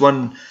was just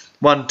one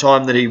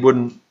time that he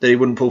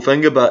wouldn't pull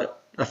finger, but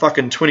a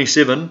fucking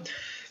 27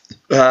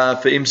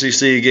 for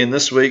MCC again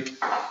this week.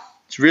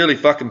 It's really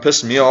fucking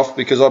pissing me off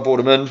because I brought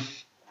him in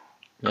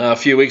a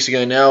few weeks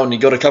ago now and he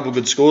got a couple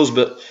good scores,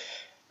 but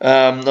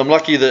I'm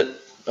lucky that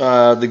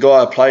the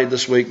guy I played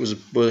this week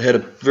had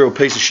a real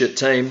piece of shit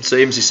team, so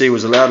MCC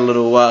was allowed a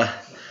little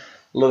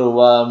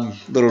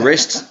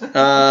rest.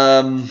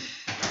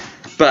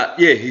 But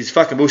yeah, he's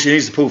fucking bullshit. He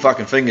needs to pull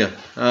fucking finger.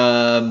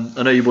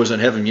 I know you boys don't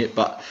have him yet,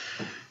 but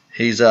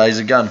he's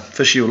a gun.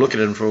 Fishy will look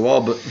at him for a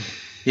while, but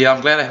yeah,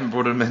 I'm glad I haven't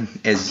brought him in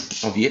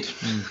as of yet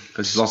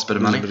because he's lost a bit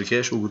of money. A bit of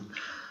cash. All good.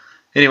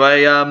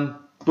 Anyway,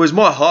 boys,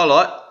 my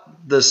highlight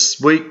this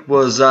week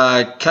was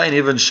Kane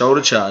Evans'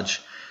 shoulder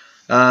charge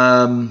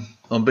on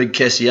Big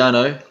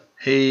Cassiano.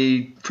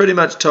 He pretty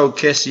much told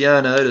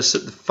Cassiano to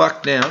sit the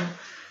fuck down,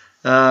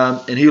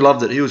 and he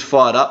loved it. He was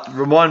fired up.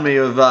 Remind me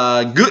of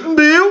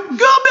Gutenberg,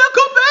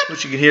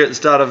 which you can hear at the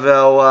start of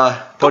our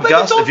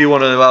podcast. If you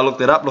want to look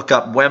that up, look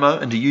up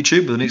Whammo into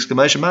YouTube with an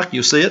exclamation mark.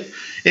 You'll see it.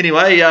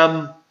 Anyway,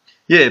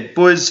 yeah,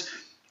 boys,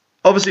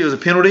 obviously it was a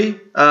penalty.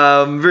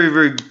 Very,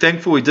 very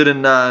thankful we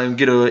didn't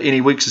get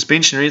any week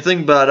suspension or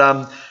anything,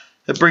 but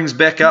it brings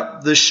back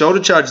up the shoulder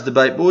charge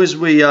debate, boys.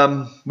 Where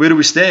do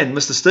we stand,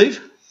 Mr.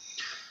 Steve?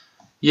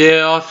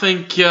 Yeah, I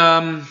think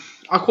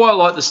I quite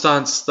like the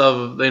stance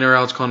the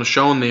NRL's kind of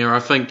showing there.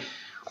 I think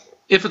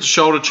if it's a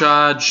shoulder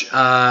charge,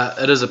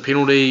 it is a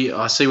penalty.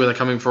 I see where they're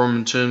coming from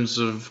in terms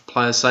of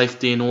player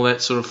safety and all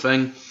that sort of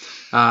thing.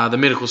 The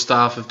medical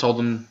staff have told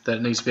them that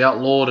it needs to be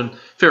outlawed, and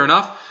fair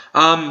enough.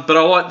 But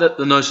I like that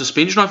the no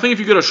suspension. I think if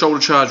you get a shoulder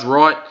charge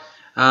right,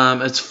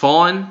 it's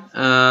fine.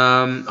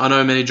 I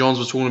know Matty Johns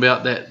was talking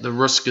about that the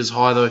risk is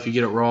high though if you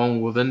get it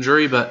wrong with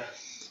injury, but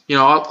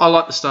I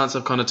like the stance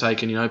I've kind of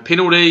taken.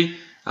 Penalty,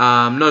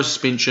 no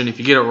suspension. If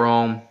you get it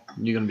wrong,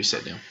 you're going to be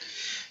set down.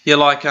 Yeah,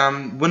 like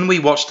when we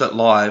watched it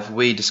live,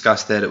 we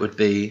discussed that it would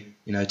be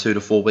 2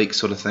 to 4 weeks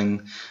sort of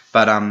thing.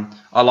 But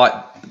I like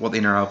what the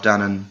NRL have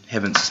done and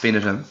haven't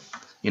suspended him.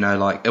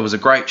 It was a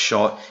great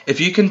shot. If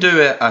you can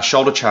do a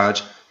shoulder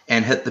charge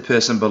and hit the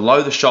person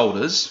below the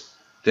shoulders,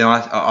 then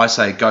I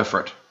say go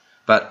for it.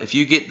 But if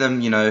you get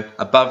them,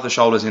 above the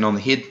shoulders and on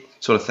the head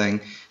sort of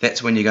thing,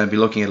 that's when you're going to be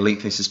looking at a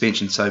lengthy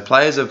suspension. So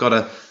players have got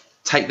to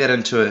take that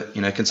into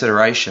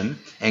consideration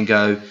and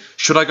go,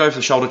 should I go for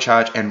the shoulder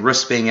charge and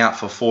risk being out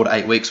for 4 to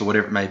 8 weeks or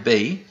whatever it may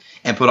be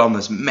and put on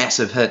this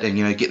massive hit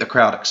and get the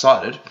crowd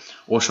excited,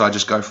 or should I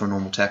just go for a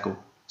normal tackle?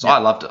 So yeah. I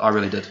loved it. I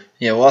really did.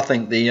 Yeah, well, I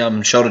think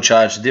the shoulder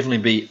charge should definitely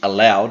be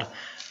allowed.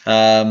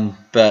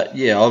 But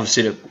yeah, I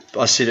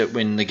said it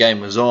when the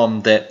game was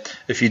on that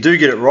if you do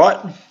get it right,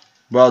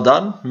 well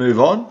done, move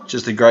on.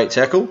 Just a great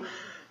tackle.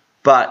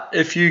 But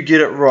if you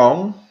get it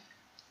wrong,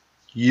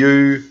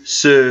 you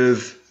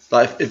serve.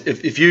 Like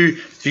if you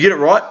get it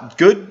right,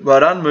 good, well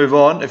done, move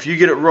on. If you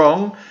get it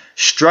wrong,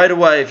 straight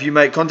away, if you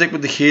make contact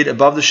with the head,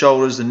 above the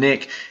shoulders, the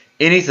neck,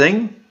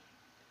 anything,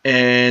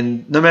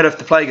 and no matter if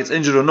the player gets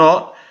injured or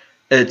not,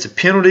 it's a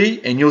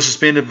penalty and you're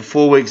suspended for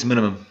 4 weeks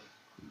minimum.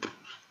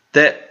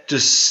 That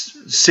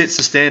just sets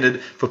the standard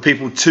for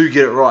people to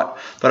get it right.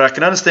 But I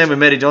can understand where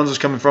Matty Johns was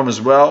coming from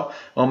as well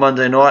on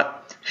Monday night.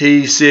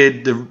 He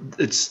said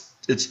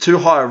it's too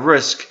high a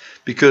risk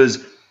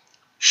because,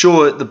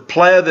 sure, the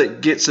player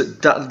that gets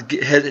it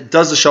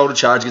does the shoulder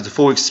charge, gets a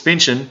 4 week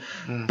suspension,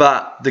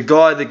 but the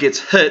guy that gets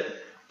hit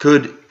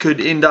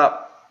could end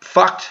up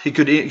fucked. He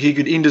could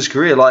end his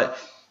career. Like,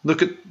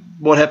 look at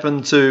what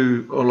happened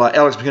to, or like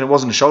Alex McKinnon. It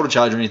wasn't a shoulder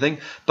charge or anything,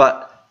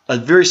 but a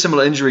very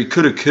similar injury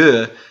could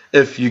occur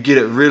if you get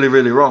it really,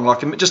 really wrong.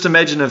 Like, just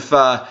imagine if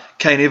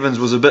Kane Evans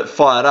was a bit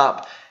fired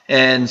up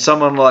and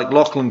someone like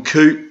Lachlan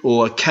Coote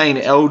or Kane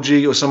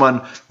Algie or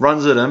someone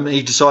runs at him,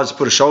 he decides to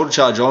put a shoulder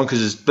charge on because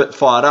he's a bit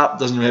fired up,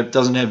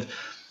 doesn't have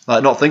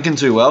not thinking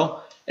too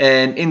well,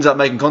 and ends up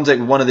making contact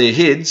with one of their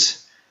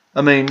heads.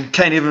 I mean,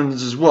 Kane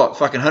Evans is what,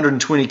 fucking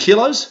 120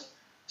 kilos?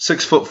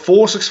 6'4",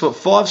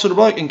 6'5" sort of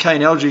bloke, and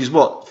Kane Algie is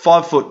what,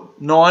 5'9",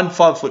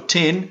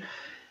 5'10",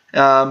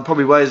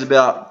 probably weighs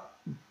about,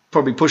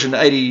 probably pushing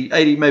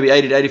 80, maybe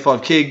 80 to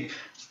 85 kg.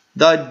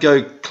 They'd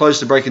go close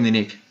to breaking their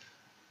neck.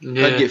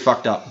 Yeah. They'd get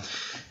fucked up.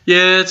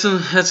 Yeah, that's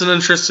an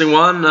interesting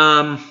one.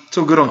 It's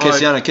all good on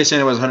Cassiano.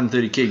 Cassiano weighs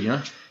 130 kg, you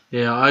know?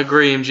 Yeah, I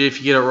agree, MG. If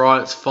you get it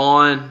right, it's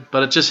fine,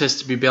 but it just has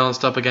to be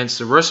balanced up against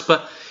the risk.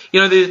 But,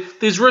 you know,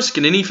 there's risk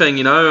in anything,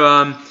 you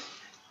know.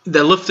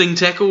 The lifting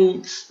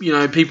tackle, you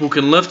know, people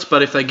can lift,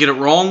 but if they get it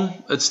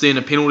wrong, it's then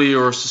a penalty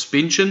or a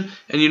suspension.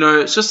 And, you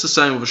know, it's just the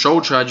same with a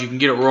shoulder charge. You can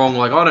get it wrong.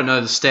 Like, I don't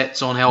know the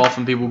stats on how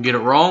often people get it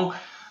wrong,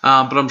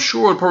 but I'm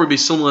sure it'd probably be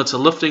similar to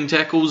lifting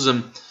tackles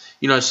and,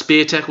 you know,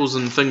 spare tackles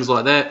and things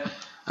like that.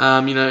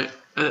 You know,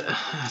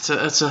 it's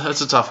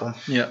a tough one.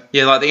 Yeah,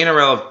 like the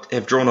NRL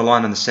have drawn a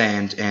line in the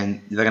sand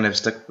and they're going to have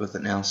to stick with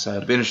it now. So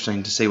it'll be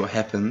interesting to see what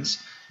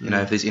happens, you know,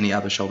 if there's any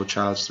other shoulder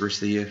charge the rest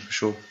of the year, for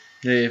sure.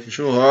 Yeah, for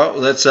sure. All right,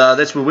 well,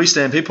 that's where we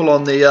stand, people,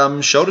 on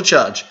the shoulder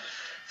charge.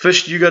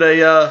 Fish, you got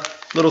a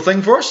little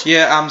thing for us?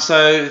 Yeah,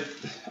 so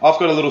I've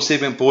got a little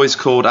segment, boys,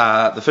 called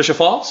the Fisher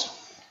Files.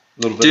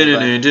 A little bit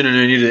You do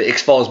the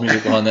X-Files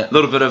music behind that. A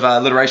little bit of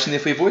alliteration there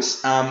for you,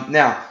 boys.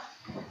 Now,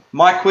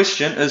 my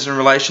question is in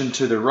relation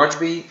to the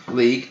Rugby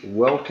League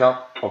World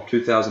Cup of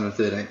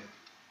 2013.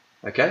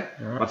 Okay?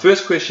 Right. My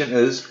first question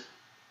is,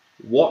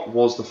 what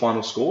was the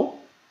final score?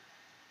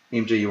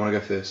 MG, you want to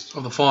go first?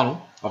 Of the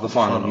final? Of the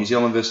final. New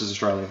Zealand versus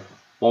Australia.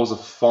 What was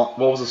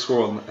the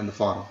score in the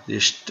final?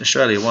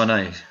 Australia won,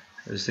 I think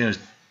it was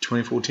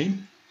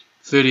 2014.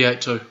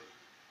 38-2.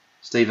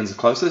 Stephen's the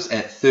closest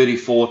at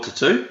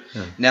 34-2.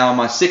 Yeah. Now,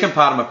 my second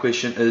part of my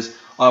question is,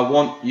 I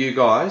want you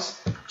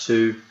guys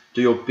to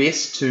do your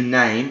best to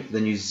name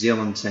the New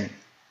Zealand team.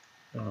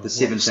 The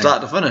 17.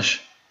 Start to finish.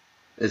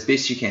 As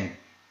best you can.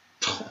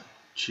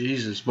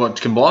 Jesus. What,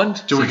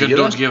 combined? Do we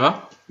do it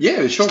together?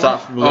 Yeah, sure.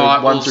 Start from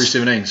 1 through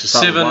 17. So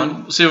start with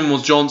 1. 7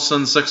 was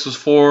Johnson, 6 was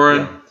Foran.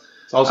 Yeah.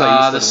 So I'll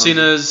say the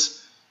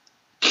centres,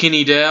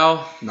 Kenny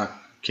Dow. No.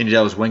 Kenny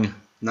Dow was wing.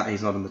 No,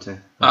 he's not in the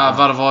team.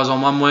 Vatavai's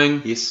on one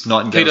wing. Yes.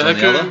 Nightingale's on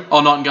the other.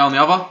 Oh, Nightingale on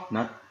the other.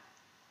 No.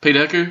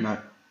 Peter Hiku. No.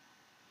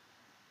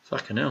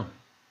 Fucking hell.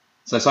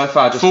 So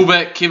far, just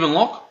fullback Kevin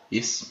Locke.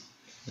 Yes.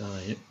 Oh,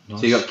 yep.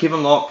 Nice. So you got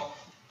Kevin Locke,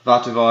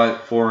 Vatavai,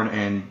 Foran,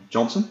 and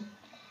Johnson.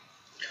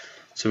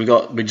 So we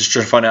just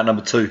trying to find out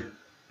number 2.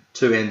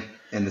 2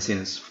 and the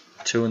centres.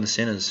 2 in the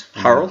centres.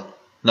 Hurrell?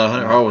 No,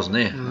 Hurrell wasn't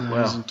there. No,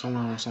 wow. Wasn't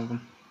Tonga or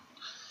something.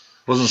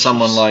 Wasn't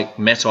someone like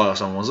Matai or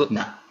something, was it?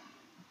 No.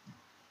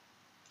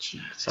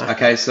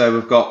 Okay, so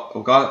we've got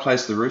a guy that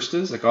plays for the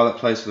Roosters, a guy that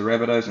plays for the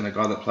Rabbitohs, and a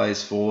guy that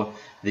plays for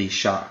the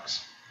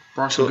Sharks.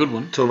 Bryson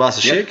Goodwin.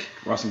 Tuivasa-Sheck? Yep.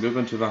 Bryson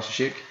Goodwin,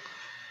 Tuivasa-Sheck.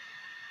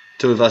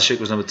 Tuivasa-Sheck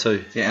was number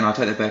 2. Yeah, and I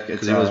take that back.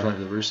 Because he was playing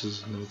for the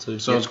Roosters, number 2.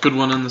 So it's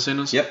Goodwin in the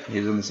centres? Yep, he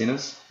was in the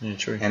centres. Yeah,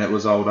 true. And it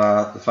was old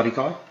the Fuddy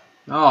Kai.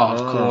 Oh, of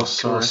course.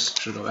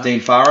 Sorry. Dean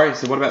Farray.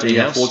 So what about Dean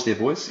the forwards there,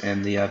 boys,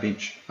 and the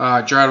bench?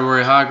 Jared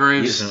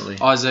Warrior-Hargreaves.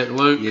 Yes. Isaac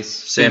Luke.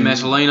 Yes. Ben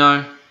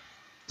Matalino.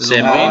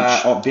 Sam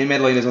Moore. Ben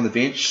Matalino's on the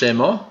bench. Sam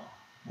Moore?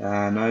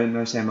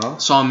 No Sam Moore.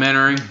 Simon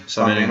Mannering.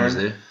 Simon Mannering was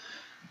there.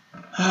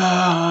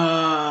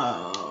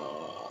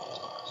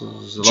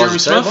 Jeremy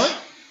Smith?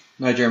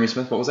 No, Jeremy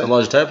Smith. What was that?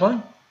 Elijah Taylor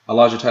playing?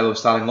 Elijah Taylor was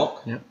starting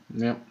lock. Yep.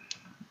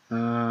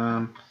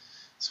 So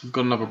we've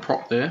got another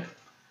prop there.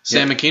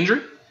 Sam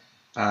McKendry?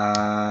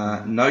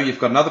 No, you've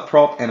got another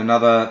prop and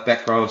another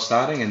back row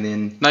starting, and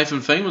then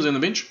Nathan Feen was in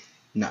the bench?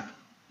 No.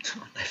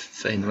 Nathan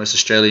Feen, the most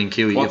Australian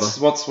Kiwi ever.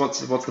 What's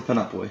the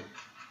pin-up boy?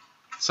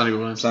 Sonny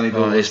Williams. Sonny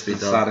Williams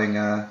starting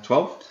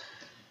 12.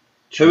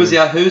 Who's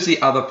the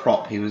other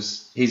prop?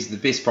 He's the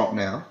best prop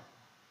now.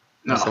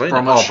 No,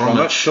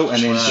 Bromwich. Cool.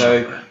 And then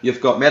so you've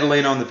got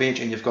Madalena on the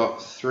bench, and you've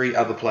got 3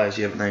 other players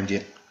you haven't named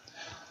yet.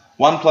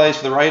 One plays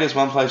for the Raiders,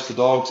 one plays for the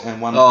Dogs,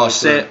 and one plays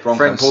for the Broncos.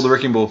 Frank Paul the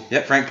Wrecking Ball.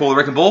 Yep, Frank Paul the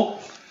Wrecking Ball.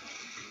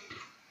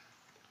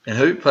 And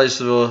who plays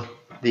for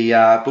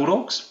The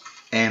Bulldogs,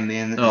 and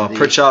then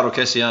Pritchard or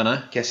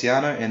Cassiano?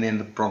 Cassiano, and then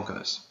the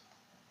Broncos.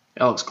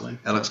 Alex Glenn.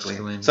 Alex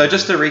Glenn. So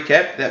just to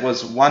recap, that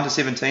was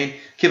 1-17.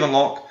 Kevin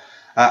Locke,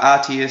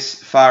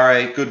 RTS,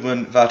 Farre,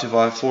 Goodwin,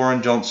 Vatuvai,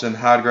 Foran, Johnson,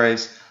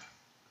 Hardgraves,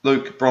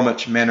 Luke,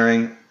 Bromwich,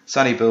 Mannering,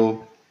 Sonny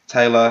Bill,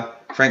 Taylor,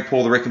 Frank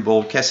Paul, the Wrecking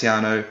Ball,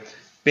 Cassiano,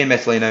 Ben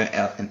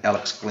Mathlino, and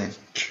Alex Glenn.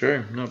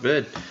 True, not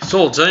bad.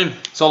 Solid team.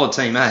 Solid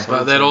team, eh?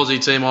 But that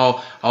Aussie team,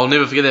 I'll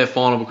never forget that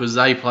final because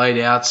they played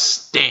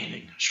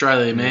outstanding.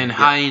 Australia, man.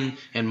 Hayne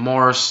and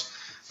Morris,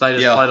 they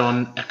just played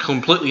on a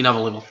completely another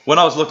level. When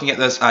I was looking at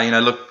this,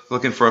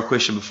 looking for a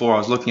question before, I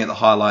was looking at the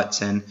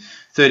highlights, and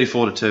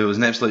 34-2, it was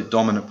an absolute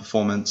dominant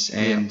performance,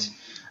 and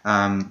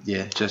I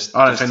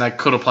don't think they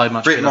could have played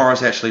much better. Brett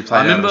Morris actually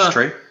played out of his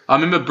tree. I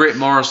remember Brett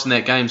Morris in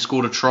that game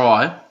scored a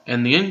try,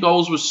 and the end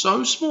goals was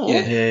so small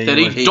that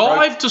he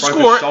dived to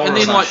score it and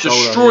then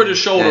destroyed his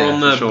shoulder on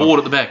the board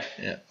at the back.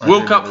 Yeah,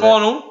 World Cup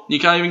final, you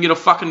can't even get a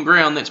fucking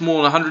ground that's more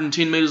than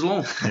 110 metres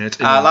long. Yeah,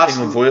 it's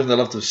England boys, they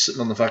love to sit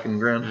on the fucking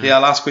ground. Yeah,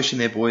 last question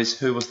there, boys.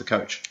 Who was the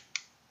coach?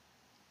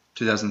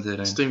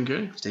 2013. Stephen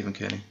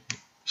Kearney. He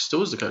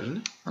Still is the coach, isn't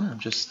he? I don't know, I'm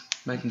just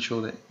making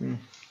sure that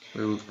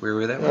where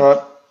we're that way. All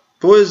right,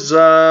 boys.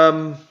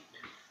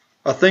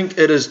 I think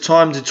it is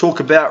time to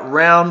talk about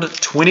round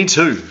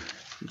 22.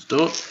 Let's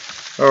do it.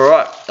 All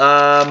right.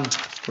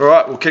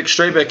 We'll kick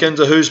straight back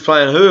into who's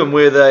playing who and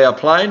where they are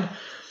playing.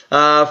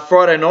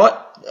 Friday night,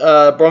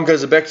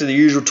 Broncos are back to the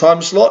usual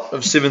time slot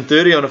of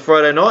 7:30 on a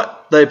Friday night.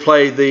 They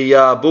play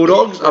the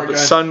Bulldogs up at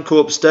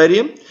Suncorp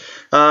Stadium.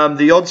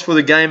 The odds for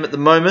the game at the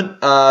moment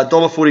are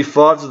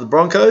 $1.45 to the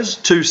Broncos,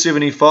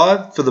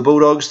 $2.75 for the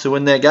Bulldogs to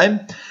win that game.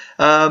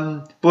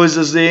 Boys,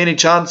 is there any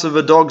chance of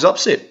a Dogs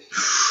upset?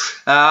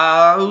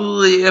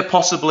 Yeah,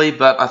 possibly,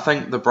 but I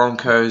think the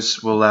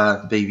Broncos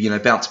will be,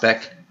 bounce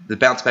back. The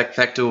bounce back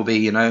factor will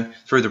be,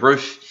 through the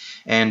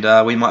roof, and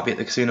we might be at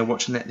the casino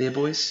watching that there,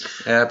 boys.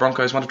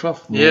 Broncos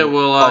 1-12. Yeah,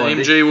 well,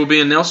 MG will be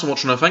in Nelson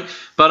watching, I think.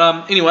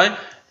 But anyway,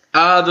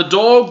 the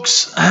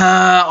Dogs,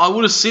 I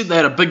would have said they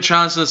had a big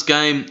chance in this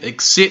game,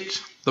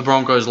 except the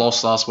Broncos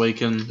lost last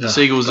week, and the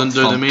Seagulls didn't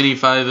do them any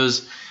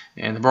favours,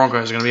 and the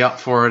Broncos are going to be up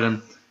for it,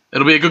 and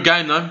it'll be a good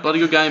game, though. Bloody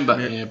good game, but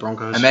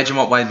Broncos. Imagine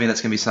what Wayne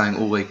Bennett's going to be saying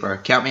all week, bro.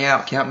 Count me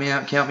out, count me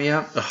out, count me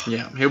out.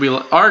 Yeah, he'll be.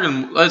 I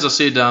reckon, as I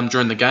said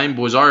during the game,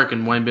 boys, I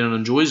reckon Wayne Bennett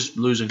enjoys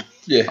losing.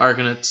 Yeah. I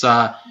reckon it's,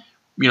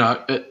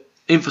 it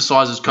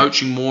emphasises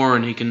coaching more,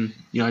 and he can,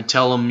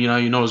 tell them,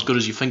 you're not as good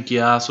as you think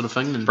you are, sort of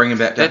thing. And bring him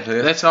back down to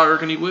earth. That's how I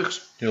reckon he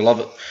works. You'll love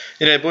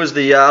it. Boys,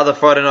 the other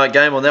Friday night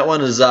game on that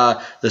one is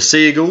the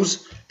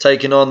Seagulls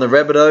taking on the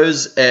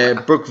Rabbitohs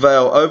at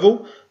Brookvale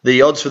Oval.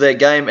 The odds for that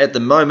game at the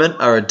moment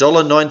are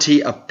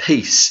 $1.90 a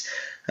piece.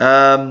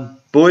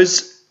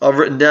 Boys, I've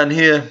written down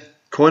here,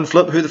 coin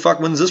flip, who the fuck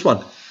wins this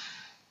one?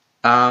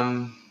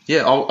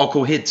 I'll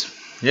call heads.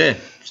 Yeah,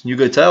 you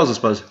go tails, I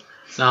suppose.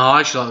 No, I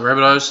actually like the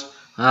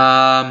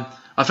Rabbitohs.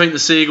 I think the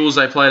Seagulls,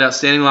 they played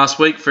outstanding last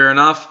week, fair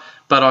enough,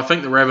 but I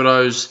think the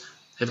Rabbitohs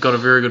have got a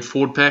very good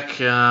forward pack.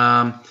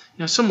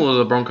 Similar to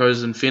the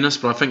Broncos in fairness,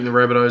 but I think the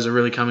Rabbitohs are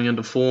really coming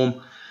into form.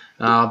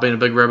 I've been a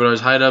big Rabbitohs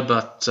hater,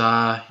 but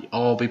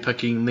I'll be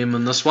picking them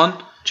in this one.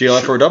 GI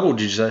for a double,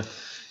 did you say?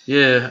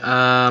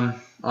 Yeah,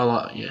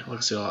 like I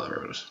said, I like the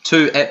Rabbitohs.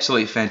 Two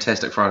absolutely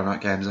fantastic Friday night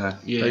games, though.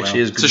 Yeah,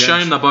 it's a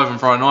shame they're both on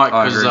Friday night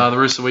because the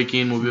rest of the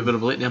weekend will be a bit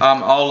of a letdown.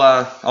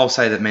 I'll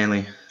say that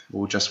Manly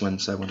will just win,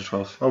 so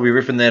 1-12. I'll be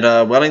ripping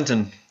that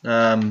Wellington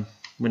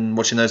when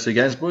watching those two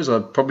games, boys. I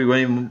probably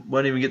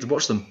won't even get to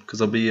watch them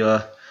because I'll be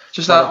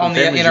just on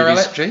the NRL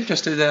app, G.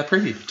 Just do the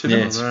preview. 2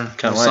 minutes.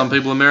 Can't wait. Some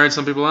people are married,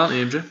 some people aren't.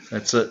 MG.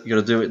 That's it. You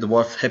got to do it. The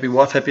wife, happy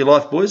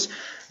life, boys.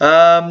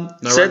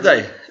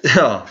 Saturday.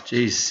 Oh,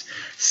 jeez.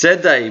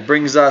 Saturday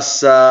brings us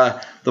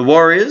the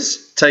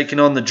Warriors taking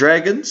on the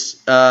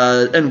Dragons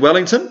in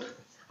Wellington.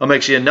 I'm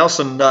actually in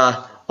Nelson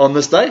on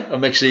this day.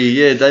 I'm actually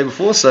day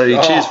before. So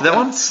cheers for that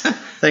one.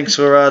 Thanks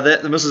for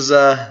that. The missus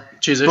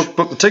cheers.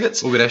 Book the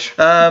tickets. All good, Ash.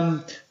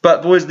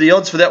 But boys, the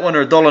odds for that one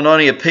are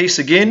 $1.90 a piece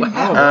again.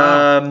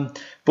 Wow.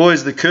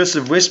 Boys, the curse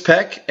of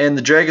Westpac and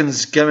the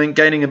Dragons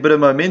gaining a bit of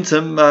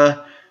momentum.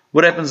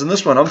 What happens in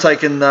this one? I'm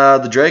taking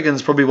the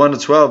Dragons probably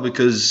 1-12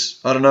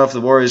 because I don't know if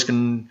the Warriors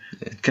can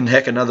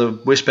hack another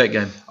Westpac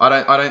game.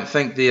 I don't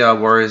think the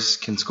Warriors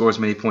can score as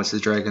many points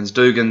as the Dragons.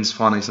 Dugan's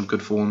finding some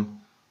good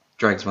form.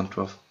 Dragons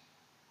 1-12.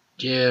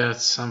 Yeah,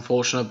 it's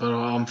unfortunate, but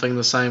I'm thinking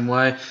the same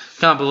way.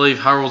 Can't believe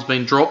Hurrell's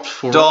been dropped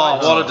for.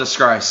 What a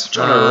disgrace!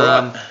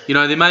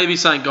 There may be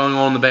something going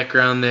on in the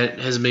background that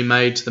hasn't been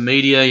made to the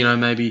media.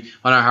 Maybe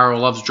I know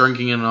Hurrell loves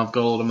drinking, and I've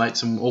got a lot of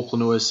mates in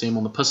Auckland who always see him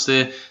on the piss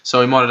there,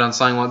 so he might have done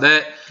something like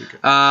that.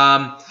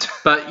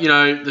 But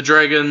the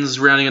Dragons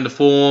rounding into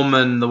form,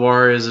 and the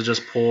Warriors are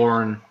just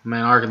poor. And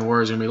man, I reckon the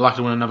Warriors are going to be lucky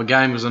to win another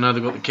game because I know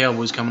they've got the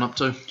Cowboys coming up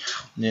too.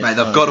 Yeah, mate,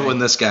 they've got to win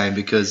this game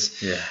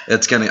because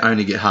it's going to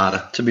only get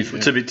harder. To be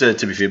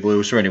fair,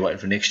 boys, we're only waiting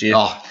for next year.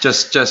 Oh,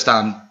 just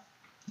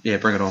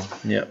bring it on.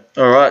 Yeah.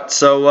 All right.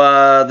 So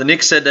the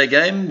next Saturday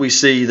game, we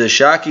see the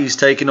Sharkies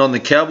taking on the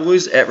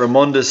Cowboys at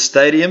Raimonda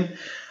Stadium.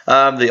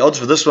 The odds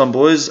for this one,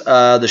 boys,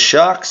 the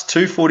Sharks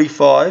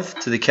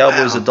 $2.45 to the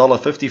Cowboys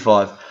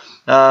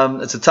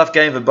 $1.55. It's a tough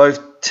game for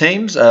both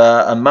teams.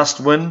 A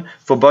must-win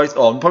for both.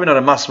 Oh, probably not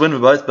a must-win for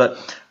both,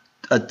 but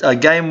a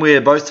game where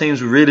both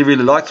teams would really,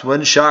 really like to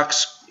win.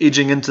 Sharks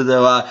edging into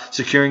the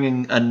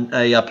securing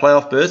a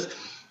playoff berth,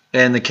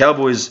 and the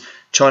Cowboys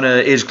trying to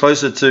edge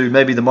closer to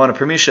maybe the minor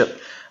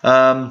premiership.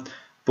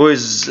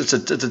 Boys, it's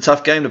a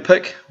tough game to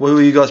pick. Who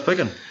are you guys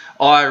picking?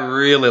 I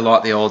really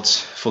like the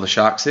odds for the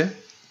Sharks there.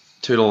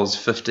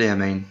 $2.50. I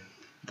mean,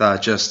 they're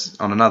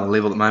just on another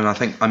level at the moment. I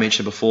think I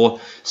mentioned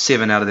before,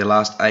 7 out of their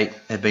last 8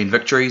 have been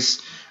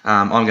victories.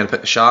 I'm going to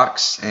pick the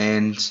Sharks,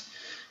 and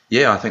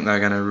yeah, I think they're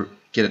going to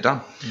get it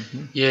done.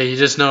 Mm-hmm. Yeah, you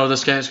just know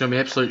this game's going to be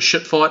an absolute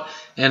shit fight,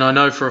 and I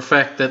know for a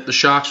fact that the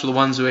Sharks were the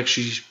ones who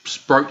actually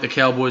broke the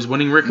Cowboys'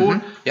 winning record.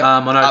 Mm-hmm. Yep.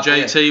 I know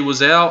JT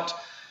was out.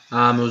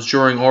 It was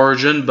during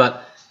Origin,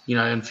 but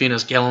in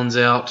fairness, Gallen's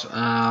out.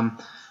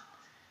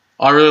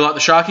 I really like the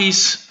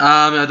Sharkies,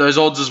 those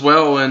odds as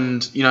well,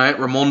 and at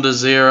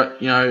Ramonda's there,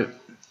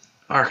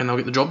 I reckon they'll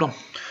get the job done.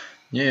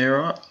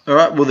 Yeah, all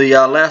right. Well, the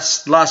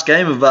last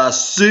game of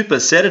Super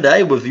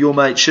Saturday with your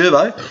mate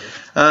Sherbo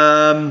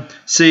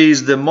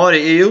sees the Mighty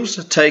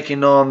Eels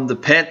taking on the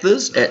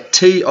Panthers at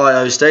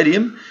TIO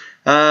Stadium.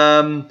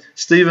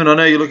 Stephen, I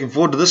know you're looking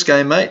forward to this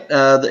game, mate.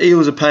 The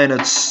Eels are paying a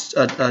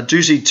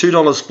juicy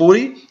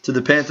 $2.40 to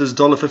the Panthers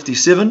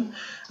 $1.57.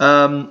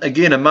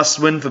 Again, a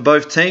must-win for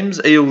both teams.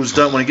 Eels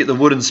don't want to get the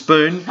wooden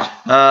spoon,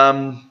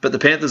 but the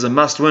Panthers are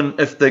must-win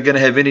if they're going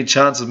to have any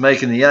chance of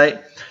making the 8.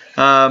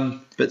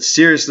 But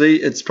seriously,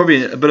 it's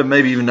probably a bit of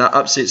maybe even an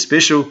upset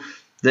special.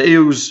 The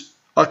Eels,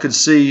 I could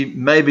see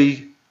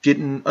maybe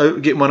getting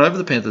one over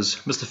the Panthers.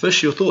 Mr.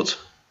 Fish, your thoughts?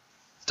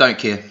 Don't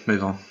care.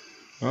 Move on.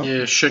 Oh.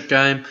 Yeah, shit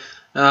game.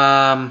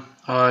 I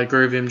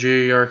agree with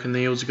MG. I reckon the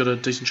Eels have got a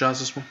decent chance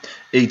this one.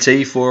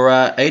 ET for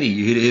 80.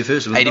 You heard it here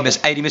first.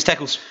 80 missed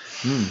tackles.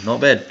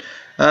 Not bad.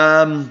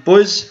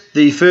 Boys,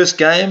 the first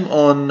game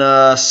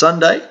on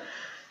Sunday,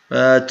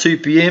 2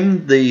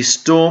 p.m, the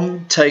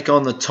Storm take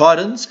on the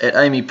Titans at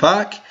Amy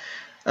Park.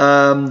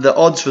 The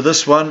odds for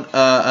this one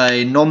are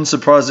a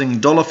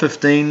non-surprising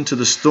 $1.15 to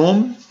the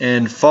Storm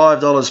and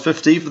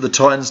 $5.50 for the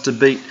Titans to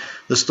beat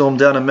the Storm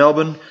down in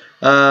Melbourne.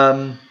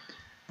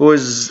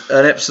 Boys,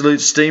 an absolute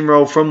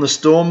steamroll from the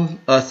Storm.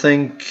 I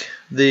think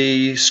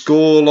the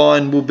score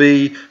line will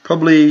be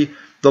probably,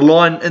 the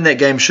line in that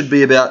game should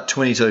be about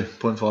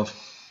 22.5.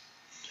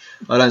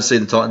 I don't see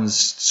the Titans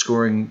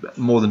scoring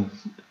more than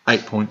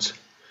 8 points.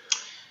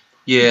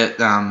 Yeah,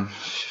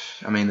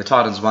 I mean, the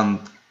Titans won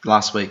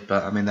last week,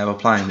 but I mean, they were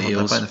playing the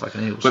Eels. They're playing the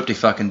fucking Eels. Whip de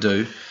fucking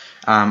do.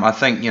 I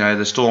think,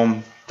 the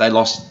Storm, they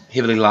lost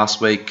heavily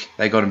last week.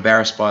 They got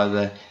embarrassed by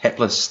the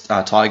hapless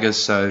Tigers,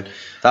 so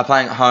they're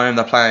playing at home.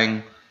 They're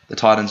playing the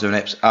Titans,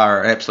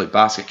 are an absolute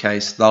basket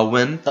case. They'll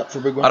win. Up for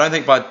a big one. I don't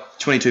think by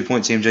 22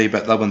 points MG,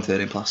 but they'll win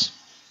 13 plus.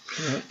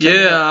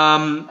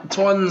 Yeah,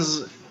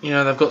 Titans,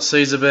 they've got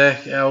Caesar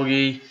back,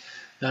 Algie,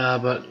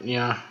 but,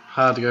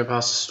 hard to go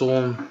past the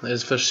Storm.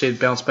 As Fish said,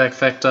 bounce back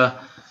factor.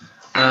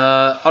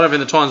 I don't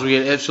think the Titans will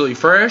get absolutely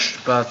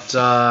thrashed, but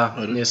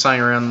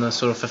saying around the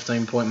sort of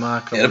 15-point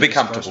mark. It'll be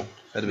comfortable.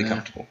 It'll be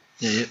comfortable.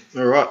 Yeah.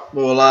 All right.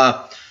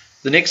 Well,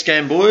 the next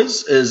game,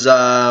 boys, is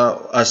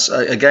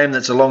a game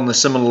that's along the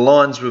similar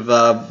lines with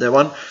that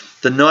one.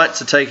 The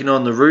Knights are taking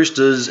on the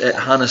Roosters at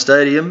Hunter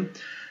Stadium.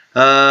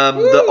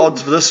 The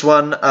odds for this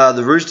one,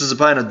 the Roosters are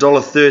paying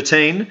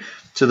 $1.13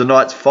 to the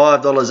Knights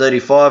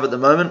 $5.85 at the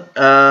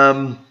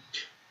moment.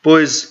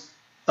 Boys,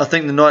 I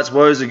think the Knights'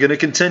 woes are going to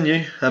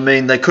continue. I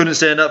mean, they couldn't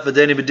stand up for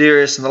Danny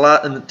Medeiros in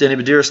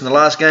the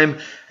last game,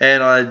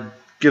 and I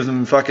give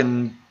them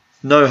fucking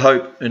no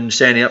hope in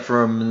standing up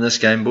for them in this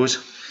game, boys.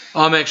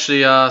 I'm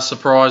actually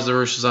surprised the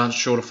Roosters aren't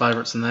shorter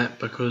favourites than that,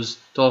 because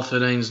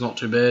 $1.13 is not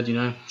too bad,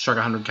 Chuck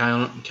 100k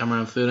on it and come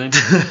around 13.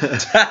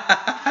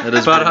 That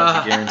is pretty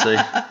much a guarantee.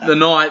 The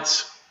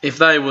Knights, if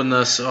they win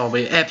this, I'll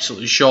be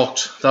absolutely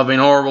shocked. They've been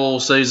horrible all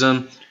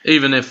season.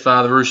 Even if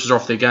the Roosters are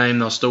off their game,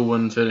 they'll still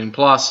win 13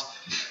 plus.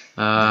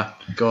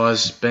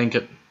 Guys, bank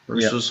it.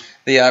 Roosters.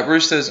 Yep. The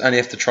Roosters only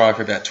have to try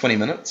for about 20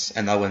 minutes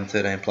and they'll win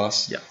 13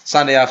 plus. Yep.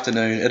 Sunday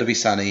afternoon, it'll be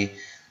sunny.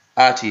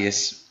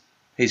 RTS,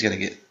 he's going to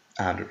get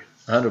 100.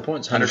 100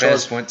 points.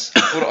 100 points.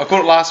 I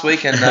caught it last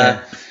week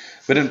and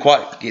we didn't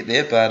quite get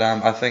there, but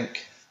I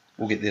think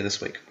we'll get there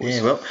this week. Boys.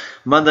 Yeah, well,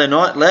 Monday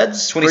night,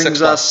 lads, 26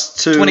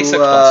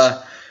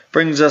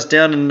 brings us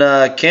down in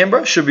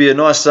Canberra. Should be a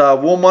nice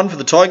warm one for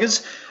the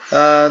Tigers.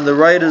 The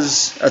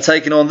Raiders are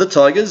taking on the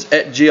Tigers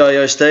at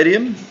GIO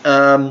Stadium.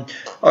 I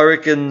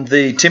reckon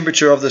the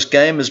temperature of this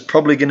game is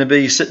probably going to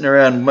be sitting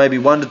around maybe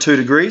 1 to 2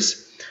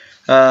 degrees.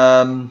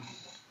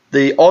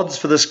 The odds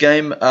for this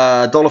game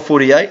are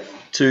 $1.48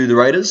 to the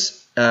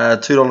Raiders,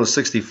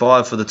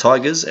 $2.65 for the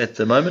Tigers at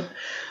the moment.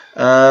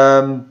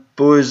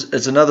 Boys,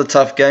 it's another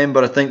tough game,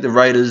 but I think the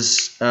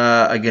Raiders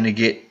are going to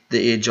get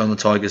the edge on the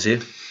Tigers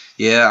here.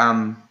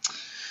 Yeah,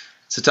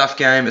 it's a tough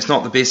game. It's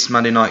not the best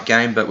Monday night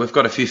game, but we've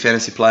got a few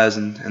fantasy players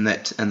in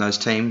those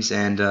teams.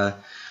 And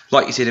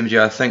like you said, MJ,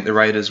 I think the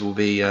Raiders will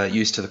be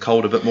used to the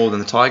cold a bit more than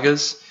the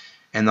Tigers.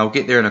 and they'll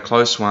get there in a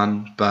close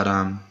one. But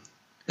I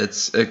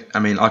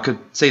could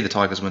see the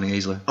Tigers winning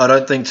easily. I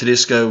don't think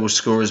Tedesco will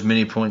score as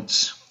many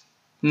points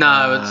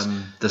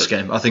this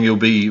game. I think it'll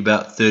be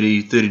about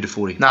 30 to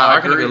 40. No, I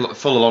reckon it'll be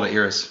full of a lot of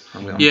errors.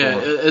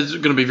 It's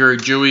going to be very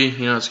dewy.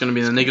 It's going to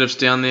be the negatives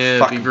down there.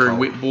 It'll be very cold.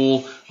 wet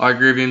ball. I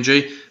agree with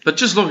MG. But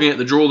just looking at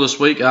the draw this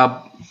week,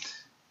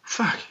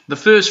 the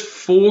first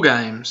 4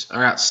 games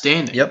are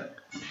outstanding. Yep.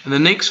 And the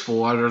next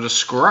 4 are a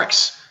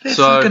disgrace. That's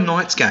like a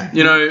Knights game.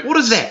 What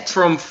is that?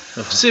 From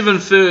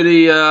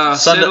 7:30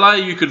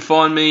 Saturday, you could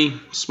find me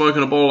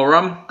smoking a bowl of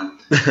rum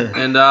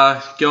and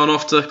going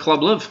off to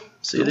Club Live.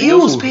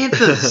 Eels,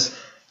 Panthers.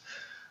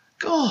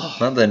 God.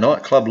 Monday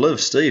night, Club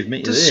Live. Steve,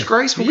 meet you there.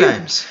 Disgraceful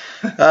games.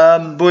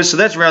 Boys, so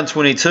that's round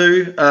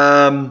 22.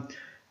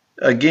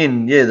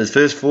 Again, the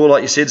first 4,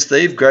 like you said,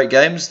 Steve, great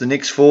games. The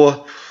next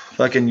 4,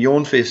 fucking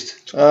yawn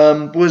fest.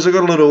 Boys, I've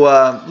got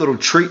a little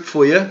treat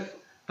for you.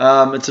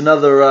 It's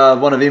another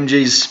one of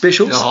MG's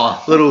specials.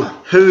 Little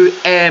Who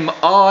Am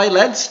I,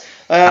 lads.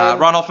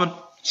 Ryan Hoffman.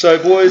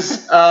 So,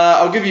 boys,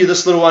 I'll give you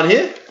this little one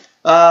here.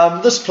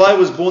 This player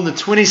was born the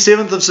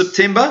 27th of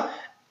September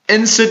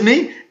in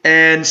Sydney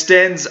and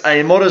stands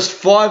a modest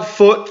 5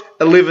 foot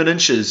 11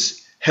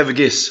 inches. Have a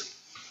guess.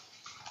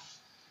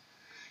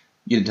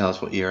 You didn't tell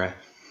us what year, eh?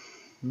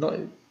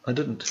 No, I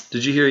didn't.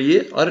 Did you hear a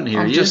year? I didn't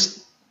hear a year.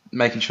 Just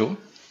making sure.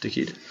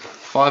 Dickhead.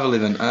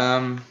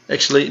 5'11".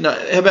 Actually, no.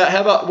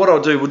 How about what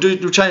I'll do? We'll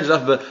change it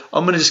up a bit.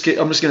 I'm just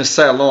going to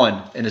say a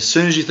line, and as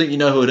soon as you think you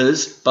know who it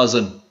is, buzz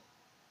in.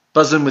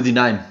 Buzz in with your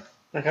name.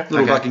 Okay.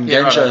 Little fucking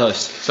game show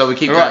host. So we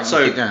keep all going. Right,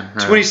 so keep going.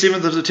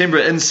 27th of September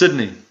in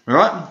Sydney. All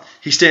right.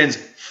 He stands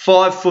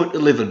 5 foot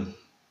 11.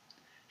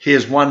 He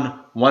has won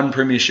 1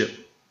 premiership.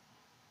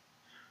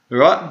 All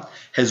right.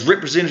 Has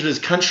represented his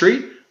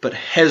country, but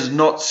has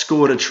not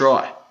scored a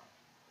try.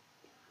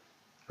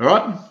 All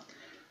right.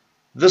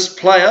 This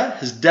player,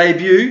 his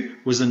debut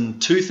was in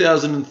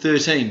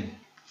 2013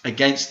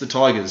 against the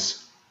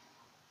Tigers.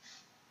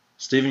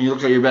 Stephen, you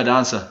look like you're about to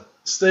answer.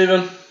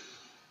 Stephen.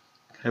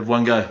 Have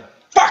one go.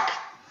 Fuck!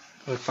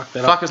 Oh, fuck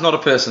that up. Fuck is not a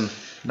person.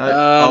 No,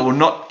 I will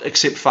not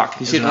accept fuck.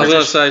 You said I was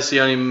going to say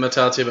Sione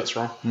Matautia, but it's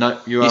wrong. No,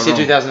 you are You said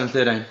wrong.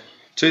 2013.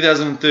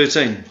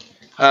 2013.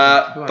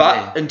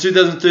 But in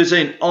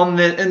 2013,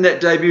 in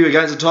that debut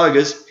against the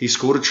Tigers, he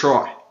scored a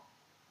try.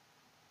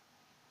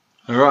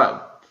 All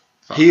right.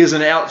 He is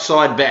an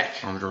outside back.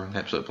 I'm drawing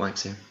absolute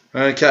blanks here.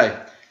 Okay.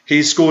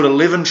 He's scored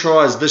 11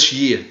 tries this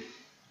year.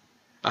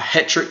 A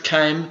hat-trick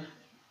came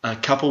a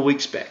couple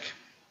weeks back.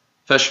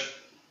 Fish.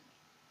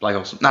 Blake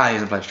Austin. No, he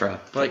hasn't played Australia.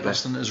 Blake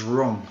Austin is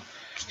wrong.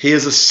 He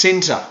is a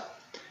centre.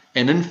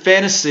 And in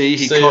fantasy,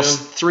 he Stephen.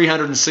 costs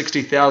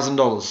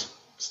 $360,000.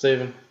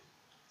 Stephen.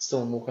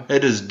 Still in Walker.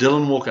 It is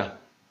Dylan Walker.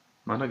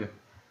 My nigga.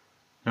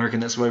 I reckon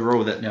that's the way we roll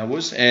with that now,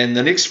 boys. And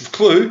the next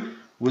clue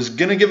was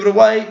going to give it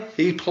away.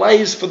 He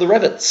plays for the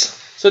Rabbits.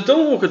 So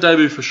Dylan Walker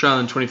debuted for Australia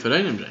in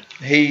 2013,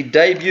 MJ. He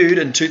debuted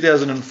in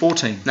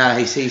 2014. No,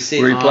 he said.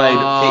 Where he played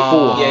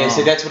 4. Yeah,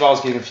 so that's what I was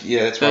getting.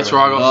 Yeah, that's That's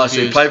right. where I got So he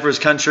confused. played for his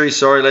country.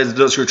 Sorry, ladies and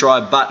gentlemen, to try,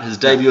 but his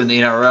debut in the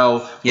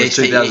NRL was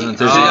 2013. He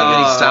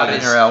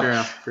started Fair NRL.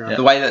 enough.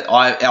 The way that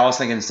I was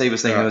thinking, Steve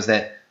was thinking was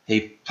that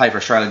he played for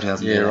Australia in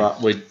 2013. Yeah,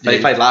 right. But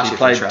he played last year He for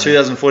played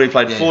Australia. 2004. He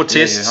played 4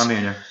 tests I'm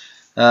hearing you.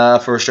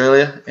 for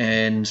Australia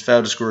and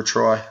failed to score a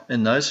try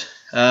in those.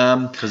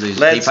 Because he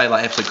Lads, played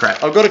like absolute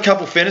crap. I've got a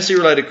couple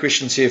fantasy-related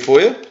questions here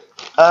for you.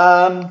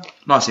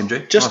 Nice,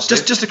 MG.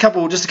 Just a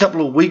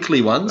couple of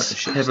weekly ones That's a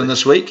shit, happened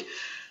this week.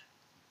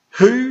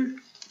 Who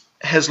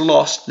has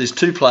lost? There's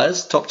 2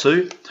 players, top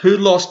 2. Who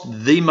lost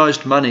the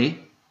most money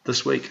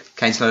this week?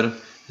 Kane Snowden.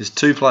 There's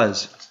 2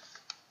 players.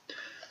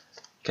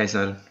 Kane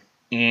Snowden.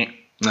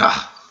 No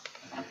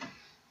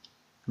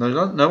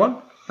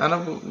one.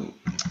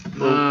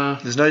 Uh,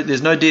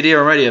 There's no dead air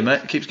on radio,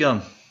 mate. It keeps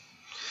going.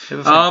 Have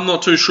a think. I'm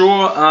not too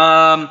sure.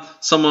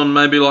 Someone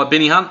maybe like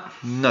Benny Hunt.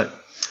 No.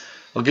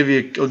 I'll give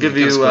you.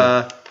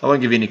 I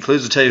won't give you any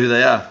clues. I'll tell you who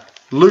they are.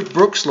 Luke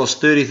Brooks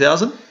lost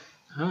 30,000.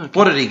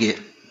 What did he get?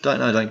 Don't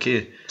know. Don't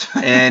care.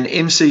 And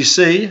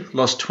MCC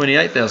lost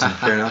 28,000.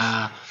 Fair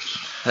enough.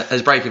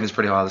 His break-even is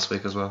pretty high this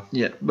week as well.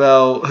 Yeah.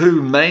 Well,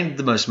 who made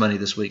the most money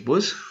this week,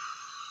 boys?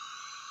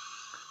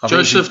 I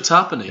think Joseph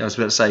I Tapani. was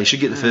about to say you should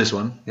get the first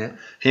one. Yeah.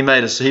 He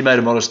made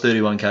a modest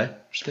 31k.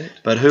 Respect.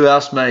 But who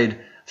else made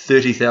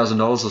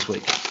 $30,000 this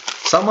week?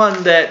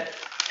 Someone that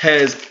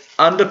has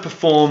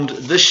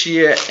underperformed this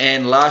year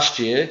and last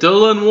year.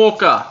 Dylan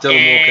Walker.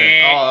 Dylan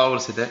Walker. Oh, I would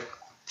have said that.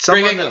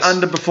 Someone that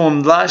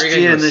underperformed last Greg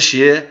year and Inglis. this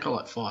year. Got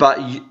like 5. But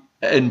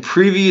in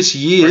previous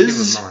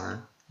years,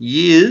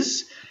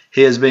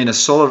 he has been a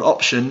solid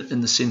option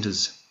in the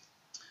centres.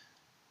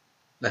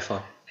 Left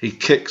fine. He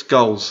kicks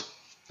goals.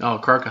 Oh,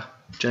 Croker.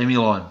 Jamie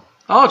Lyon.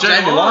 Oh,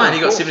 Jamie Lyon,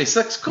 he got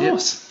 76, of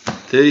course.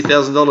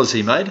 $30,000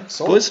 he made,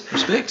 boys.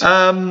 Respect.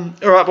 All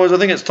right, boys, I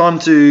think it's time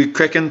to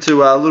crack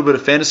into a little bit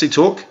of fantasy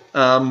talk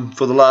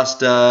for the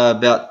last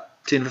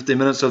about 10-15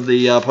 minutes of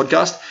the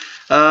podcast.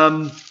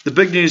 The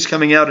big news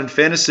coming out in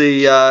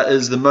fantasy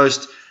is the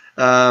most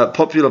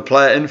popular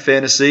player in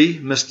fantasy,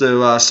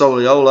 Mr.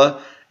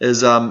 Soliola,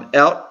 is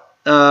out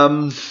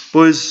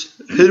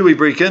Boys, who do we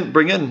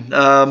bring in?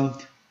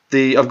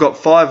 I've got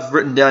 5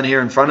 written down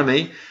here in front of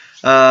me.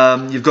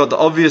 You've got the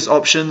obvious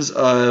options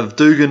of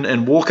Dugan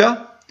and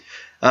Walker.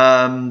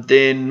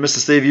 Then, Mr.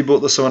 Steve, you brought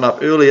this one up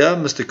earlier,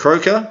 Mr.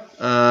 Croker.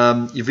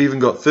 You've even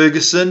got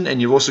Ferguson,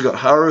 and you've also got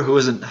Hurrell,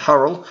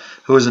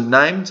 who isn't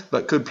named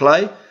but could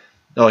play.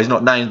 No, he's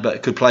not named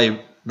but could play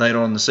later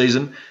on in the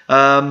season.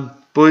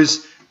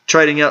 Boys,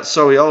 trading out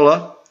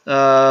Soiola.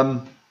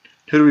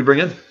 Who do we bring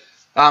in?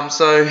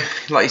 So,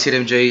 like you said,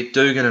 MG,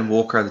 Dugan and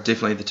Walker are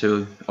definitely the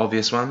 2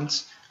 obvious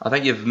ones. I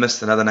think you've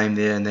missed another name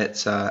there, and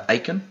that's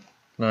Aiken.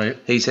 Oh, yeah.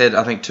 He's had,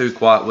 I think, 2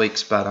 quiet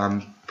weeks, but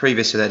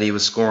previous to that, he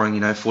was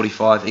scoring,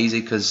 45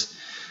 easy, because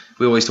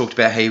we always talked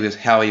about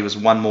how he was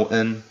one more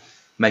in,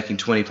 making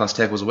 20 plus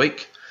tackles a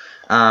week.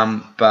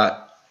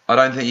 But I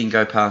don't think you can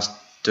go past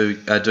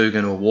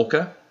Dugan or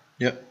Walker.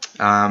 Yep.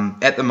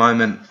 At the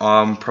moment,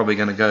 I'm probably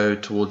going to go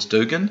towards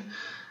Dugan.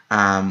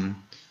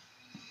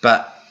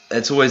 But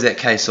it's always that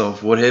case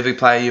of whatever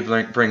player you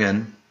bring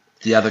in,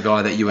 the other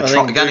guy that you were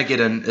going to get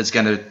in is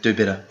going to do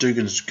better.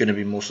 Dugan's going to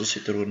be more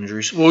susceptible to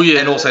injuries. Well, yeah.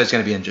 And also he's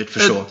going to be injured, for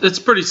sure. It's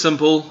pretty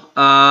simple.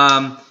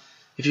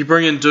 If you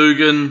bring in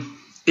Dugan,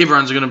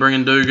 everyone's going to bring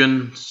in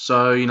Dugan.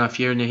 So, if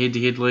you're in your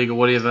head-to-head league or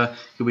whatever,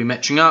 you'll be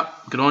matching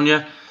up. Good on you.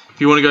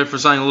 If you want to go for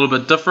something a little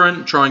bit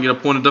different, try and get a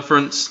point of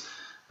difference,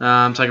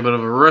 take a bit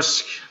of a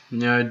risk.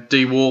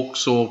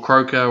 D-Walks or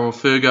Croker or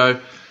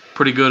Fergo,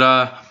 pretty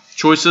good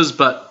choices.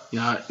 But,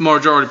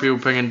 majority of people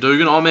picking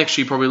Dugan. I'm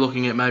actually probably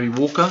looking at maybe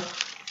Walker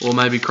or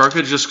maybe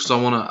Croker, just because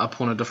I want a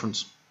point of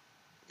difference.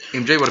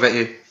 MG, what about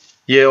you?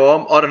 Yeah,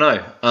 well, I don't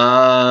know.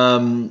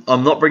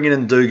 I'm not bringing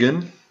in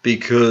Dugan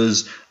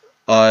because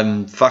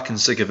I'm fucking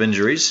sick of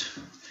injuries.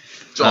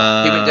 He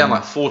went down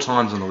like 4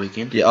 times on the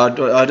weekend. Yeah,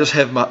 I just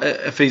have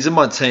if he's in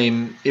my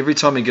team, every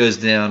time he goes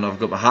down, I've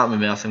got my heart in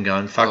my mouth and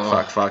going, fuck.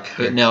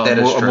 Yeah, now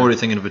I'm already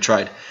thinking of a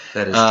trade.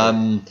 That is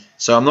true.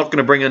 So I'm not going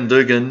to bring in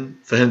Dugan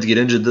for him to get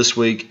injured this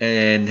week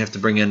and have to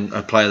bring in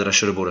a player that I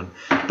should have brought in.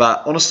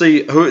 But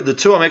honestly, the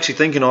 2 I'm actually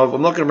thinking of,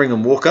 I'm not going to bring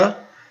in Walker.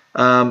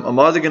 I'm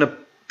either going to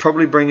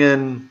probably bring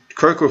in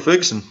Croker or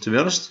Ferguson, to be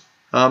honest.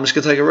 I'm just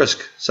going to take a risk.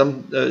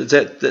 That's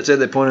at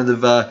that point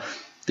of the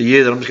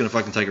year that I'm just going to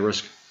fucking take a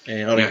risk.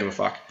 And I don't give a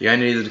fuck. You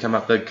only needed to come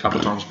up big a couple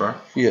of times, bro.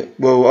 Yeah,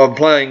 well, I'm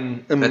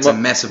playing... That's a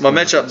massive... My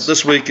matchup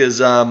this week is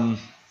Yvonne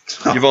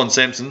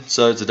Sampson,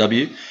 so it's a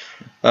W.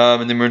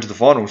 And then we're into the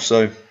finals,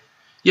 so...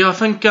 Yeah, I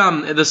think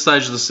at this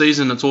stage of the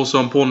season, it's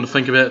also important to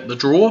think about the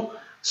draw,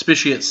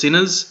 especially at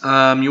centres.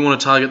 You want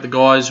to target the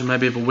guys who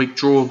maybe have a weak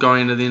draw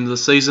going into the end of the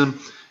season.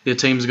 Their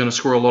teams are going to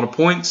score a lot of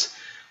points.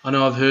 I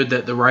know I've heard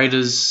that the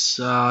Raiders,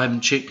 I haven't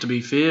checked to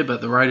be fair,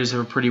 but the Raiders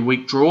have a pretty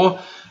weak draw,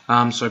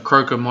 so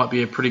Croker might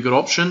be a pretty good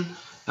option.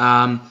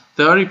 The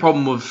only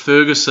problem with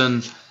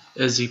Ferguson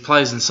is he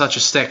plays in such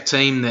a stacked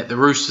team that the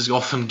Roosters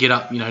often get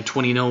up,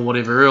 20-0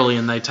 whatever early,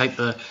 and they take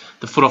the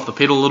foot off the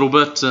pedal a little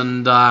bit,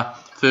 and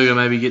Fergo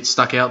maybe gets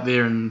stuck out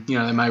there, and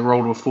they may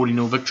roll to a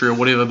 40-0 victory or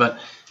whatever, but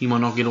he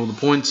might not get all the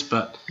points.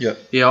 But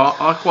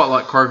I quite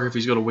like Croker if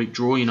he's got a weak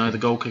draw. The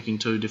goal kicking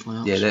too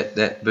definitely helps. Yeah,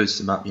 that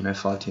boosts him up.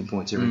 5-10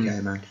 points every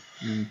game, mate.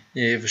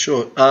 Yeah, for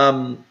sure.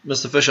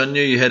 Mr. Fish, I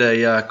knew you had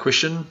a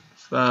question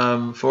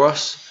for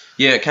us.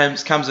 Yeah, it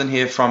comes in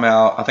here from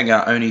our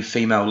only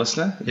female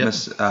listener,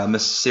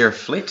 Miss Sarah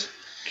Flett.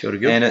 Kia ora,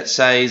 good. And it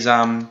says,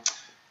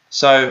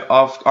 so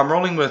I'm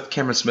rolling with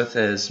Cameron Smith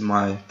as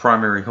my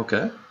primary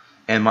hooker,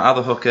 and my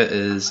other hooker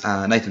is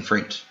Nathan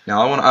Friend.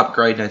 Now I want to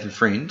upgrade Nathan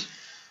Friend.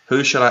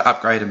 Who should I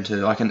upgrade him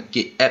to? I can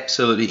get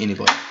absolutely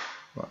anybody.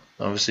 Right.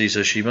 Obviously,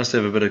 so she must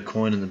have a bit of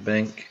coin in the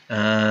bank.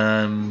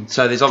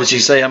 So there's obviously. Did she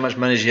say how much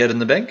money she had in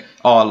the bank?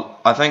 Oh,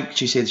 I think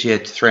she said she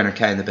had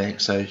 300k in the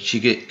bank, so she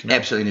get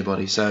absolutely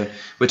anybody. So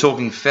we're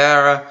talking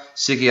Farah,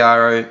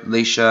 Sigiaro,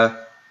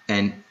 Leisha,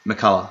 and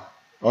McCullough.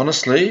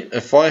 Honestly,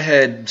 if I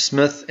had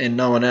Smith and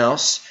no one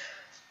else,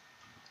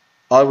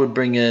 I would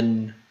bring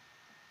in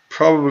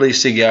probably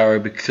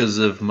Sigiaro because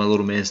of my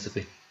little man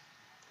Stiffy.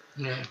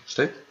 Yeah,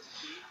 Steve.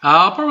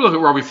 I'll probably look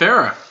at Robbie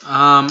Farah.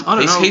 I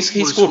don't know. He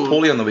scored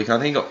poorly on the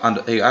weekend. I think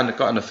he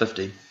got under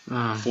 50,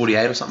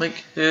 48 or something.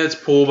 Yeah, it's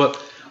poor,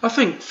 but I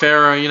think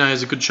Farah,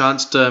 has a good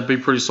chance to be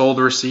pretty solid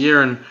the rest of the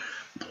year. And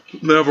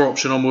the other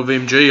option I'm with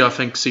MG, I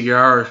think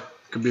Sigiaro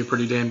could be a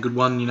pretty damn good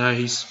one. He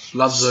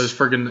loves those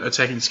friggin'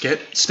 attacking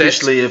stats.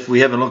 Especially if we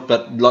haven't looked,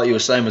 but like you were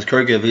saying with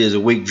Croker, if he has a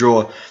weak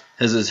draw,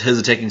 his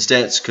attacking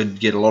stats could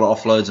get a lot of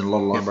offloads and a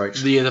lot of line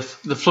breaks. Yeah, the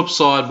flip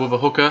side with a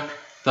hooker,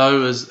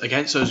 though, is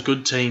against those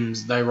good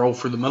teams, they roll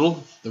through the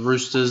middle. The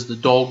Roosters, the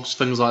Dogs,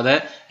 things like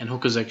that. And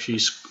hookers actually,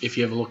 if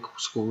you have a look,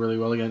 score really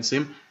well against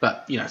them.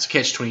 But, it's a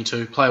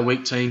catch-22. Play a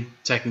weak team,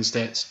 attacking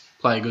stats.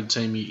 Play a good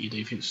team, your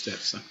defensive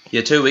stats. So.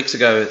 Yeah, 2 weeks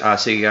ago,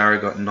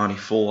 Sigiaro got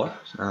 94.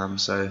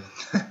 So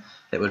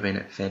that would have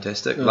been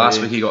fantastic.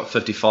 Last week he got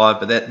 55,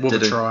 but that with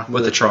did a try.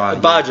 With a try. A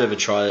barge over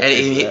try.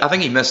 And I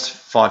think he missed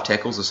 5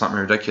 tackles or something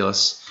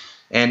ridiculous.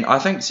 And I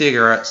think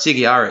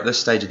Sigiaro at this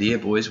stage of the year,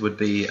 boys, would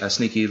be a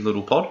sneaky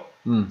little pod.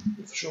 For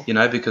sure.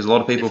 Because a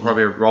lot of people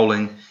probably are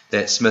rolling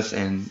that Smith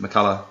and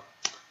McCullough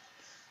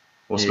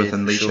or Smith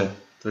and Leisha.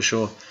 For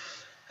sure.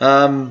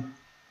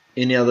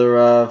 Any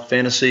other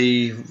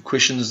fantasy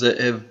questions that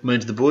have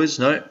made to the boys?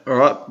 No? All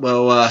right.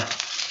 Well,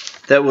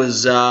 that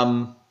was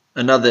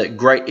another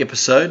great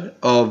episode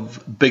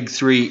of Big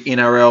 3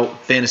 NRL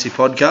Fantasy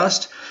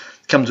Podcast.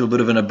 Come to a bit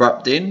of an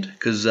abrupt end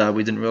because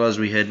we didn't realise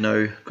we had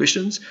no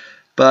questions.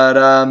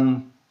 But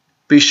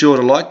be sure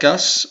to like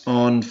us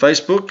on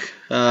Facebook,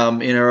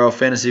 NRL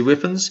Fantasy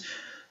Weapons.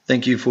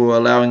 Thank you for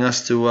allowing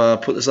us to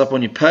put this up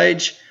on your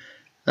page.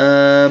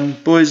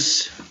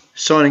 Boys,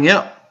 signing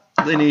out.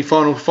 Any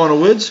final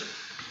words?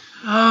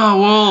 Oh,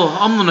 well,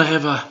 I'm going to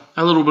have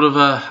a little bit of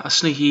a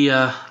sneaky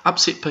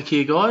upset pick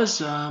here, guys.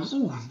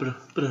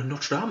 Bit of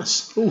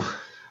Nostradamus.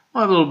 I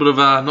have a little bit of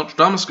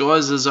Nostradamus,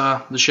 guys. Is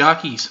the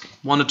Sharkies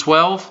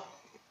 1-12,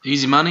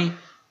 easy money.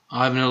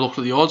 I haven't looked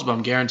at the odds, but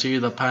I'm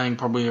guaranteed they're paying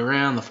probably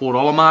around the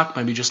 $4 mark,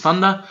 maybe just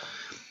under.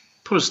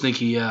 Put a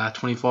sneaky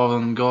 25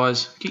 on them,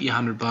 guys. Get you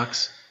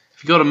 $100.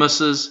 If you got a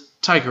missus,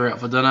 take her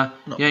out for dinner.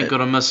 You ain't got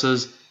a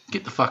missus,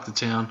 get the fuck to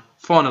town.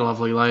 Find a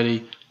lovely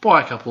lady.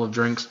 Buy a couple of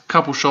drinks,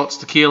 couple shots,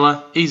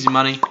 tequila, easy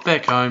money,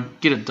 back home,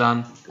 get it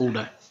done all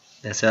day.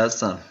 That's how it's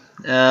done.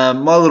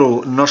 My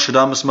little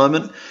Nostradamus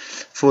moment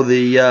for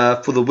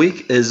the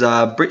week is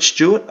Brett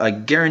Stewart. I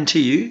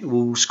guarantee you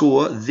will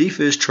score the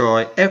first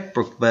try at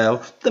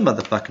Brookvale, the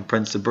motherfucking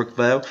Prince of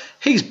Brookvale.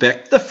 He's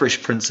back, the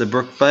fresh Prince of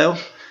Brookvale.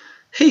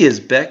 He is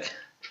back.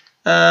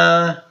 Get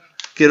on.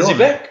 Is he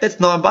back? It's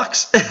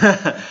 $9.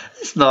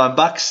 It's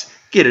 $9.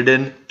 Get it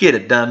in, get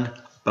it done.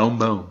 Boom,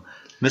 boom.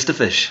 Mr.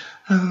 Fish.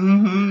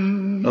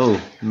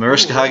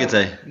 Mariska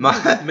Hargitay.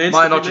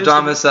 My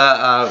Nostradamus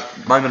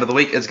moment of the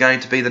week is going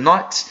to be the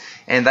Knights,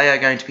 and they are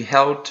going to be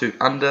held to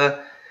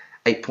under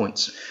 8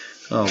 points.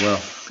 Oh, well.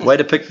 Way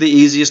to pick the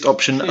easiest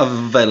option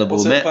available,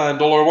 What's Matt. that,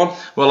 $1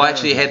 Well, I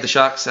actually had the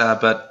Sharks,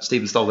 but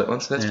Stephen stole that one,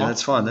 so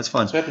that's fine. That's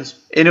fine. What happens?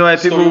 Anyway,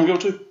 Stole your people, goal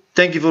too.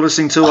 thank you for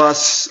listening to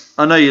us.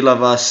 I know you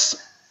love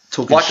us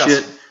talking Like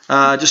shit. us.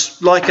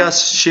 Just like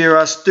us, share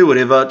us, do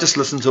whatever. Just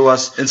listen to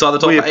us. Inside the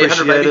top we of 800,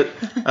 appreciate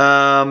baby. it.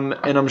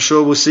 And I'm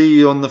sure we'll see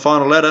you on the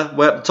final ladder.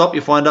 Way at the top,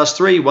 you'll find us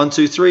 3. 1,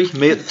 2, 3.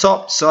 Me at the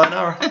top.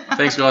 Sayonara.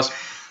 Thanks, guys.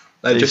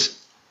 They Peace. just